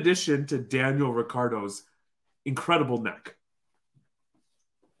 in addition to Daniel Ricciardo's incredible neck,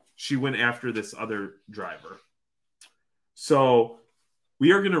 she went after this other driver. So,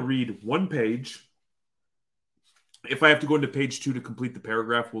 we are going to read one page. If I have to go into page 2 to complete the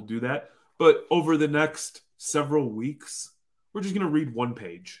paragraph, we'll do that. But over the next several weeks, we're just going to read one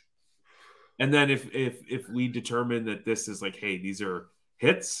page. And then if we determine that this is like, hey, these are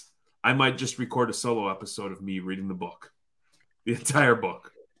hits, I might just record a solo episode of me reading the book. The entire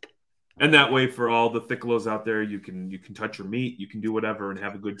book. And that way, for all the Thickelos out there, you can touch your meat, you can do whatever and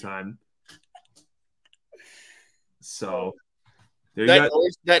have a good time. So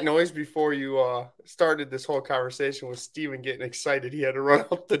that noise before you started this whole conversation was Steven getting excited. He had to run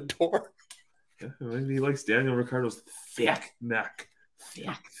out the door. Yeah, he likes Daniel Ricciardo's thick neck.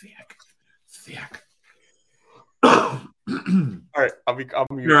 Thick. All right, I'll be all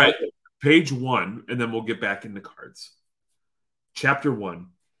right. Page 1, and then we'll get back into cards. Chapter 1,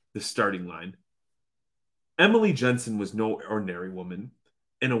 the starting line. Emily Jensen was no ordinary woman.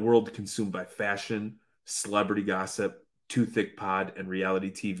 In a world consumed by fashion, celebrity gossip, Too Thick Pod, and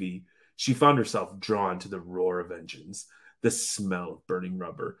reality TV, she found herself drawn to the roar of engines, the smell of burning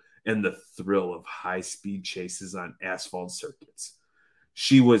rubber, and the thrill of high-speed chases on asphalt circuits.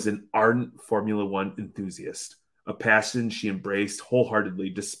 She was an ardent Formula One enthusiast, a passion she embraced wholeheartedly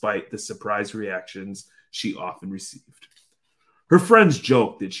despite the surprise reactions she often received. Her friends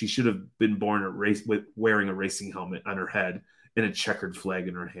joked that she should have been born wearing a racing helmet on her head and a checkered flag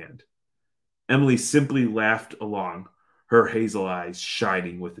in her hand. Emily simply laughed along, her hazel eyes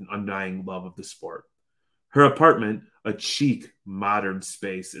shining with an undying love of the sport. Her apartment, a chic, modern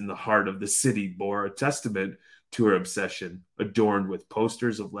space in the heart of the city, bore a testament to her obsession, adorned with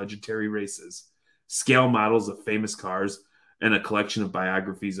posters of legendary races, scale models of famous cars, and a collection of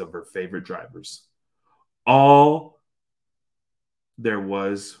biographies of her favorite drivers. All there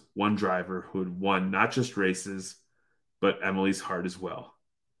was one driver who had won not just races, but Emily's heart as well.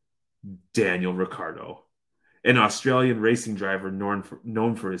 Daniel Ricciardo, an Australian racing driver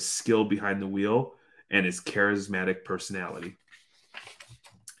known for his skill behind the wheel and his charismatic personality.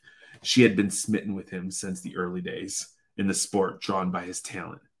 She had been smitten with him since the early days in the sport, drawn by his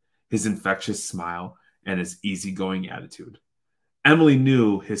talent, his infectious smile, and his easygoing attitude. Emily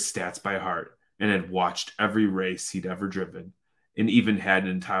knew his stats by heart and had watched every race he'd ever driven, and even had an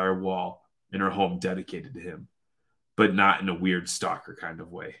entire wall in her home dedicated to him, but not in a weird stalker kind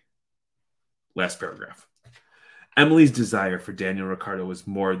of way. Last paragraph. Emily's desire for Daniel Ricciardo was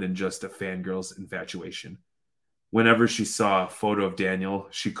more than just a fangirl's infatuation. Whenever she saw a photo of Daniel,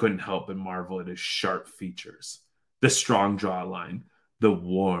 she couldn't help but marvel at his sharp features, the strong jawline, the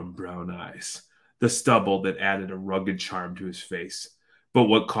warm brown eyes, the stubble that added a rugged charm to his face. But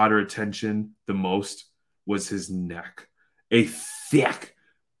what caught her attention the most was his neck, a thick,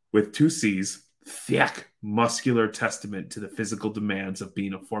 with two C's, thick, muscular testament to the physical demands of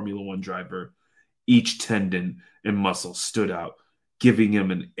being a Formula One driver. Each tendon and muscle stood out, giving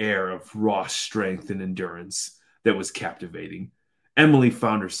him an air of raw strength and endurance that was captivating. Emily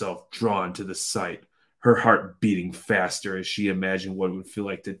found herself drawn to the sight, her heart beating faster as she imagined what it would feel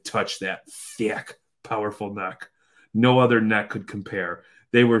like to touch that thick, powerful neck. No other neck could compare.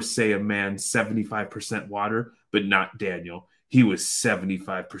 They were, say, a man 75% water, but not Daniel. He was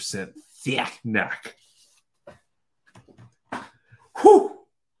 75% thick neck. Whew!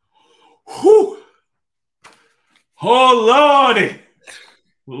 Whew! Oh, Lordy!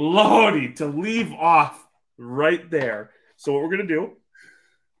 Lordy, to leave off right there. So what we're going to do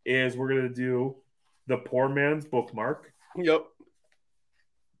is we're going to do the poor man's bookmark. Yep.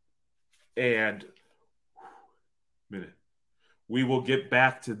 And we will get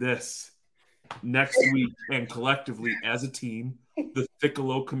back to this next week, and collectively as a team, the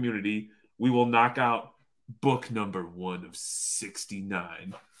Thickalo community, we will knock out book number 1 of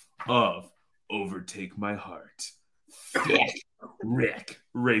 69 of Overtake My Heart. Rick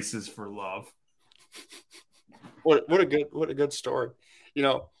Races for Love. What a good story. You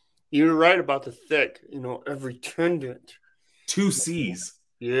know, you're right about the thick. You know, every tendon. 2 C's.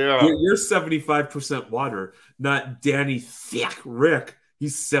 Yeah. You're 75% water, not Danny Thick Rick.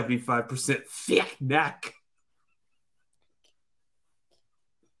 He's 75% thick neck.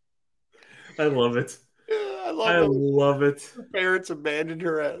 I love it. I love it. Her parents abandoned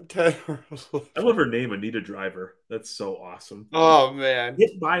her at 10. I love her name, Anita Driver. That's so awesome. Oh, man.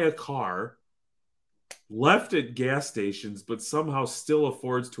 Hit by a car, left at gas stations, but somehow still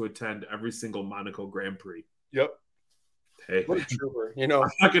affords to attend every single Monaco Grand Prix. Yep. Hey, what a trooper, you know.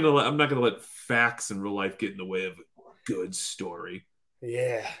 I'm not gonna let facts in real life get in the way of a good story.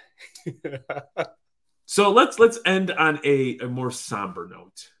 Yeah. So let's end on a more somber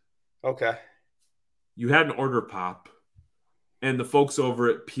note. Okay. You had an order pop, and the folks over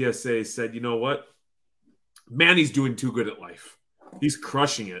at PSA said, you know what? Manny's doing too good at life. He's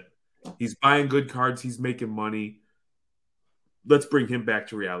crushing it. He's buying good cards. He's making money. Let's bring him back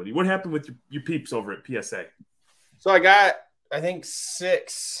to reality. What happened with your peeps over at PSA? So I got, I think,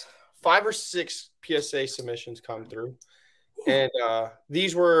 5 or 6 PSA submissions come through. And they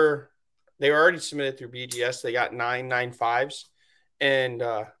were already submitted through BGS. They got 995s. And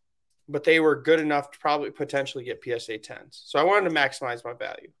but they were good enough to probably potentially get PSA 10s. So I wanted to maximize my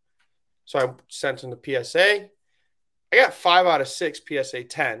value. So I sent them to PSA. I got 5 out of 6 PSA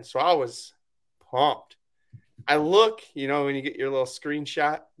 10s. So I was pumped. I look, you know, when you get your little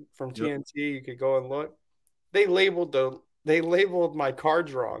screenshot from TNT, you could go and look. They labeled my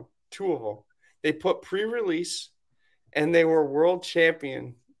cards wrong, 2 of them. They put pre-release and they were world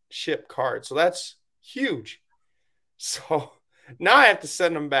championship cards. So that's huge. So now I have to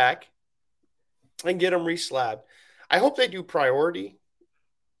send them back and get them reslabbed. I hope they do priority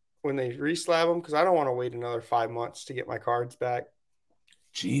when they reslab them, because I don't want to wait another 5 months to get my cards back.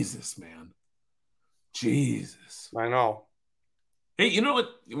 Jesus, man. Jesus. I know. Hey, you know what?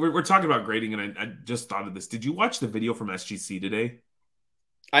 We're talking about grading, and I just thought of this. Did you watch the video from SGC today?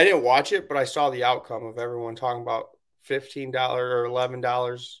 I didn't watch it, but I saw the outcome of everyone talking about $15 or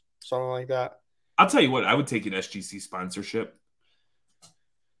 $11, something like that. I'll tell you what, I would take an SGC sponsorship.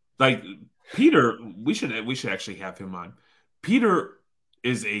 Like Peter, we should actually have him on. Peter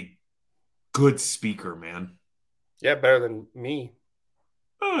is a good speaker, man. Yeah, better than me.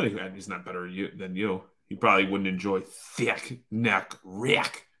 Oh, he's not better than you. He probably wouldn't enjoy thick neck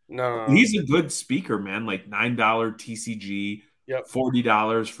Rick. No. He's a good speaker, man. Like $9 TCG, Yep.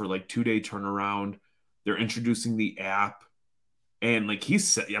 $40 for like 2-day turnaround. They're introducing the app, and like he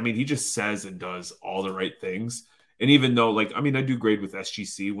just says and does all the right things. And even though, like, I do great with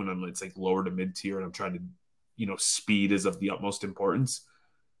SGC when it's like lower to mid tier, and I'm trying to, speed is of the utmost importance.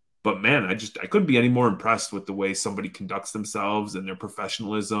 But man, I couldn't be any more impressed with the way somebody conducts themselves and their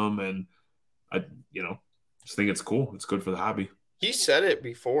professionalism, and I, just think it's cool. It's good for the hobby. He said it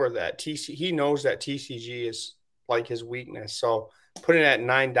before that he knows that TCG is like his weakness. So putting it at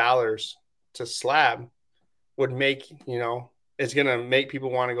 $9 to slab would make, it's going to make people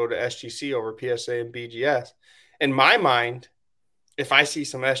want to go to SGC over PSA and BGS. In my mind, if I see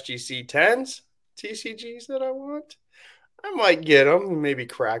some SGC 10s, TCGs that I want, I might get them and maybe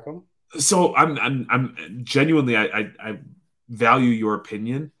crack them. So I'm genuinely, I value your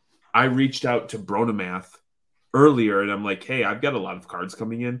opinion. I reached out to Bronamath earlier, and I'm like, hey, I've got a lot of cards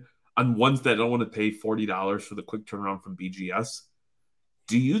coming in on ones that don't want to pay $40 for the quick turnaround from BGS.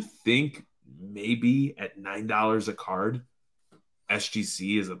 Do you think maybe at $9 a card,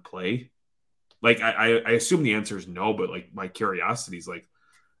 SGC is a play? Like, I assume the answer is no, but like my curiosity is like,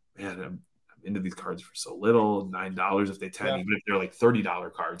 man, I'm into these cards for so little, $9 if they 10, even if they're like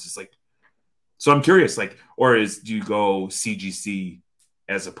 $30 cards. It's like, so I'm curious, like, do you go CGC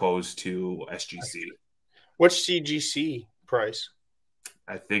as opposed to SGC? What's CGC price?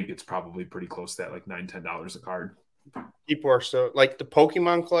 I think it's probably pretty close to that, like $9-10 a card. People are so like the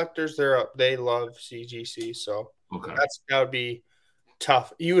Pokemon collectors, they love CGC, so okay, that would be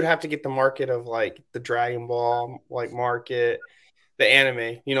tough. You would have to get the market of like the Dragon Ball like market, the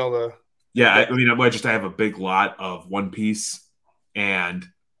anime, I have a big lot of One Piece, and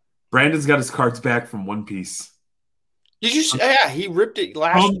Brandon's got his cards back from One Piece. Did you? Yeah, he ripped it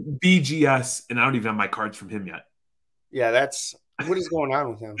last from BGS, and I don't even have my cards from him yet. Yeah, what is going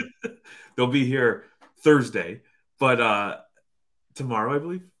on with him? They'll be here Thursday, but tomorrow, I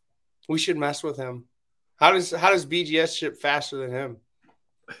believe. We should mess with him. How does BGS ship faster than him?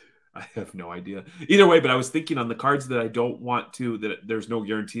 I have no idea. Either way, but I was thinking on the cards that I don't want to, that there's no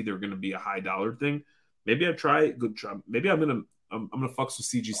guarantee they're going to be a high dollar thing. Maybe I try. Maybe I'm gonna fucks with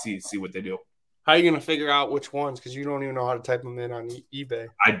CGC and see what they do. How are you gonna figure out which ones? Because you don't even know how to type them in on eBay.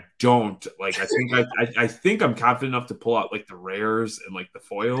 I don't like. I think I'm confident enough to pull out like the rares and like the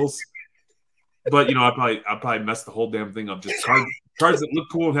foils. But I'll probably mess the whole damn thing up. Just cards that look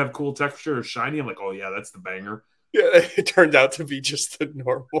cool and have cool texture or shiny. I'm like, oh yeah, that's the banger. Yeah, it turned out to be just the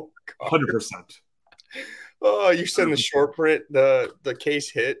normal card. 100%. Oh, you send the short print, the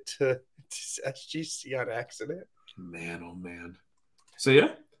case hit to SGC on accident. Man, oh man. So yeah,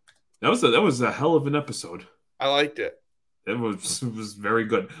 that was a hell of an episode. I liked it. It was very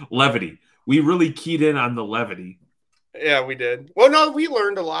good. Levity. We really keyed in on the levity. Yeah, we did. Well, no, we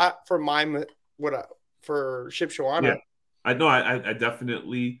learned a lot from for Shipshawana. Yeah. I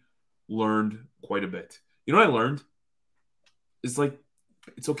definitely learned quite a bit. You know what I learned? It's like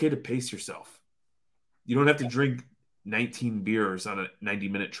it's okay to pace yourself. You don't have to drink 19 beers on a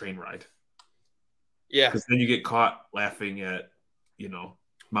 90-minute train ride. Yeah. Because then you get caught laughing at,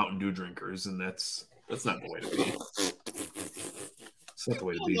 Mountain Dew drinkers, and that's not the way to be. It's not the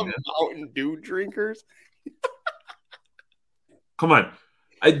way to be, man. Mountain Dew drinkers? Come on.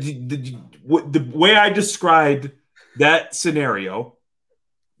 The way I described that scenario,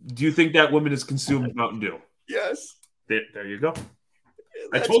 do you think that woman has consumed Mountain Dew? Yes. There you go.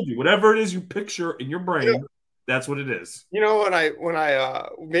 I told you, whatever it is you picture in your brain, that's what it is. When I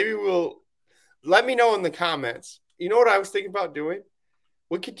maybe we'll let me know in the comments. You know what I was thinking about doing?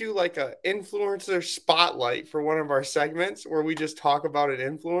 We could do like a influencer spotlight for one of our segments where we just talk about an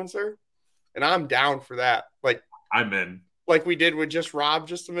influencer, and I'm down for that. Like I'm in. Like we did with just Rob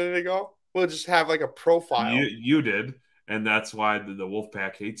just a minute ago. We'll just have like a profile. You did, and that's why the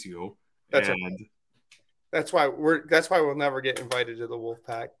Wolfpack hates you. That's why we'll never get invited to the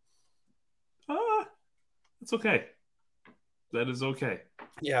Wolfpack. It's okay. That is okay.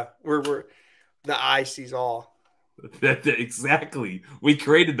 Yeah, we're the eye sees all. Exactly. We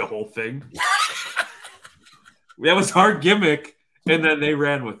created the whole thing. That was our gimmick, and then they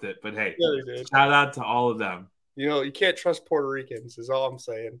ran with it. But hey, yeah, they did. Shout out to all of them. You can't trust Puerto Ricans is all I'm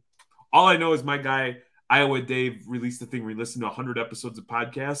saying. All I know is my guy Iowa Dave released a thing where he listened to 100 episodes of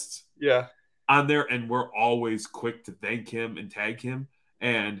podcasts Yeah. on there, and we're always quick to thank him and tag him.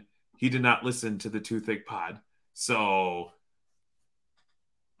 And he did not listen to the Too Thick Pod. So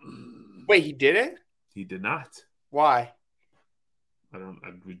Wait, he did it? he did not. Why? I don't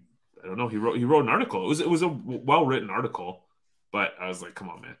know. He wrote an article. It was a well-written article, but I was like, come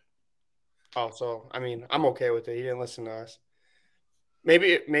on, man. Oh, so I mean, I'm okay with it. He didn't listen to us.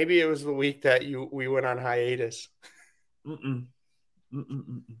 Maybe it was the week that we went on hiatus. Mm-mm.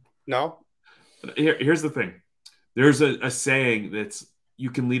 No? Here's the thing. There's a saying that's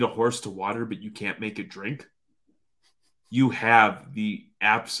you can lead a horse to water, but you can't make it drink. You have the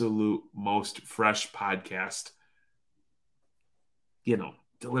absolute most fresh podcast,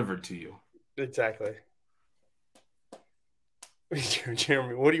 delivered to you. Exactly.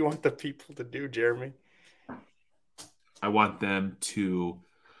 Jeremy, what do you want the people to do, Jeremy? I want them to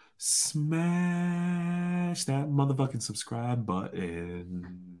smash that motherfucking subscribe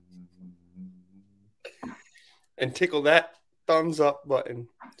button. And tickle that thumbs up button.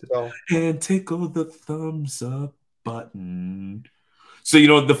 So. And tickle the thumbs up button. So,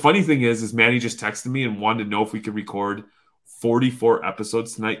 the funny thing is Manny just texted me and wanted to know if we could record 44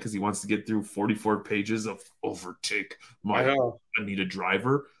 episodes tonight because he wants to get through 44 pages of Overtake My Anita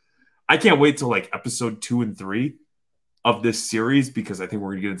Driver. I can't wait till like episode 2 and 3 of this series because I think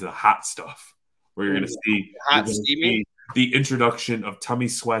we're going to get into the hot stuff. Where you're going to see the introduction of tummy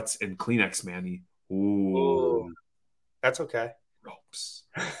sweats and Kleenex Manny. Ooh. That's okay. Ropes.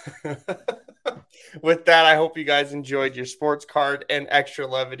 With that, I hope you guys enjoyed your sports card and extra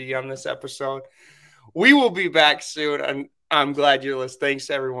levity on this episode. We will be back soon, and I'm glad you're listening. Thanks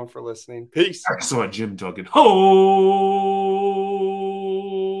to everyone for listening. Peace. I saw Jim Duggan. Oh,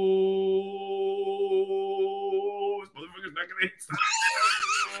 this motherfucker's not gonna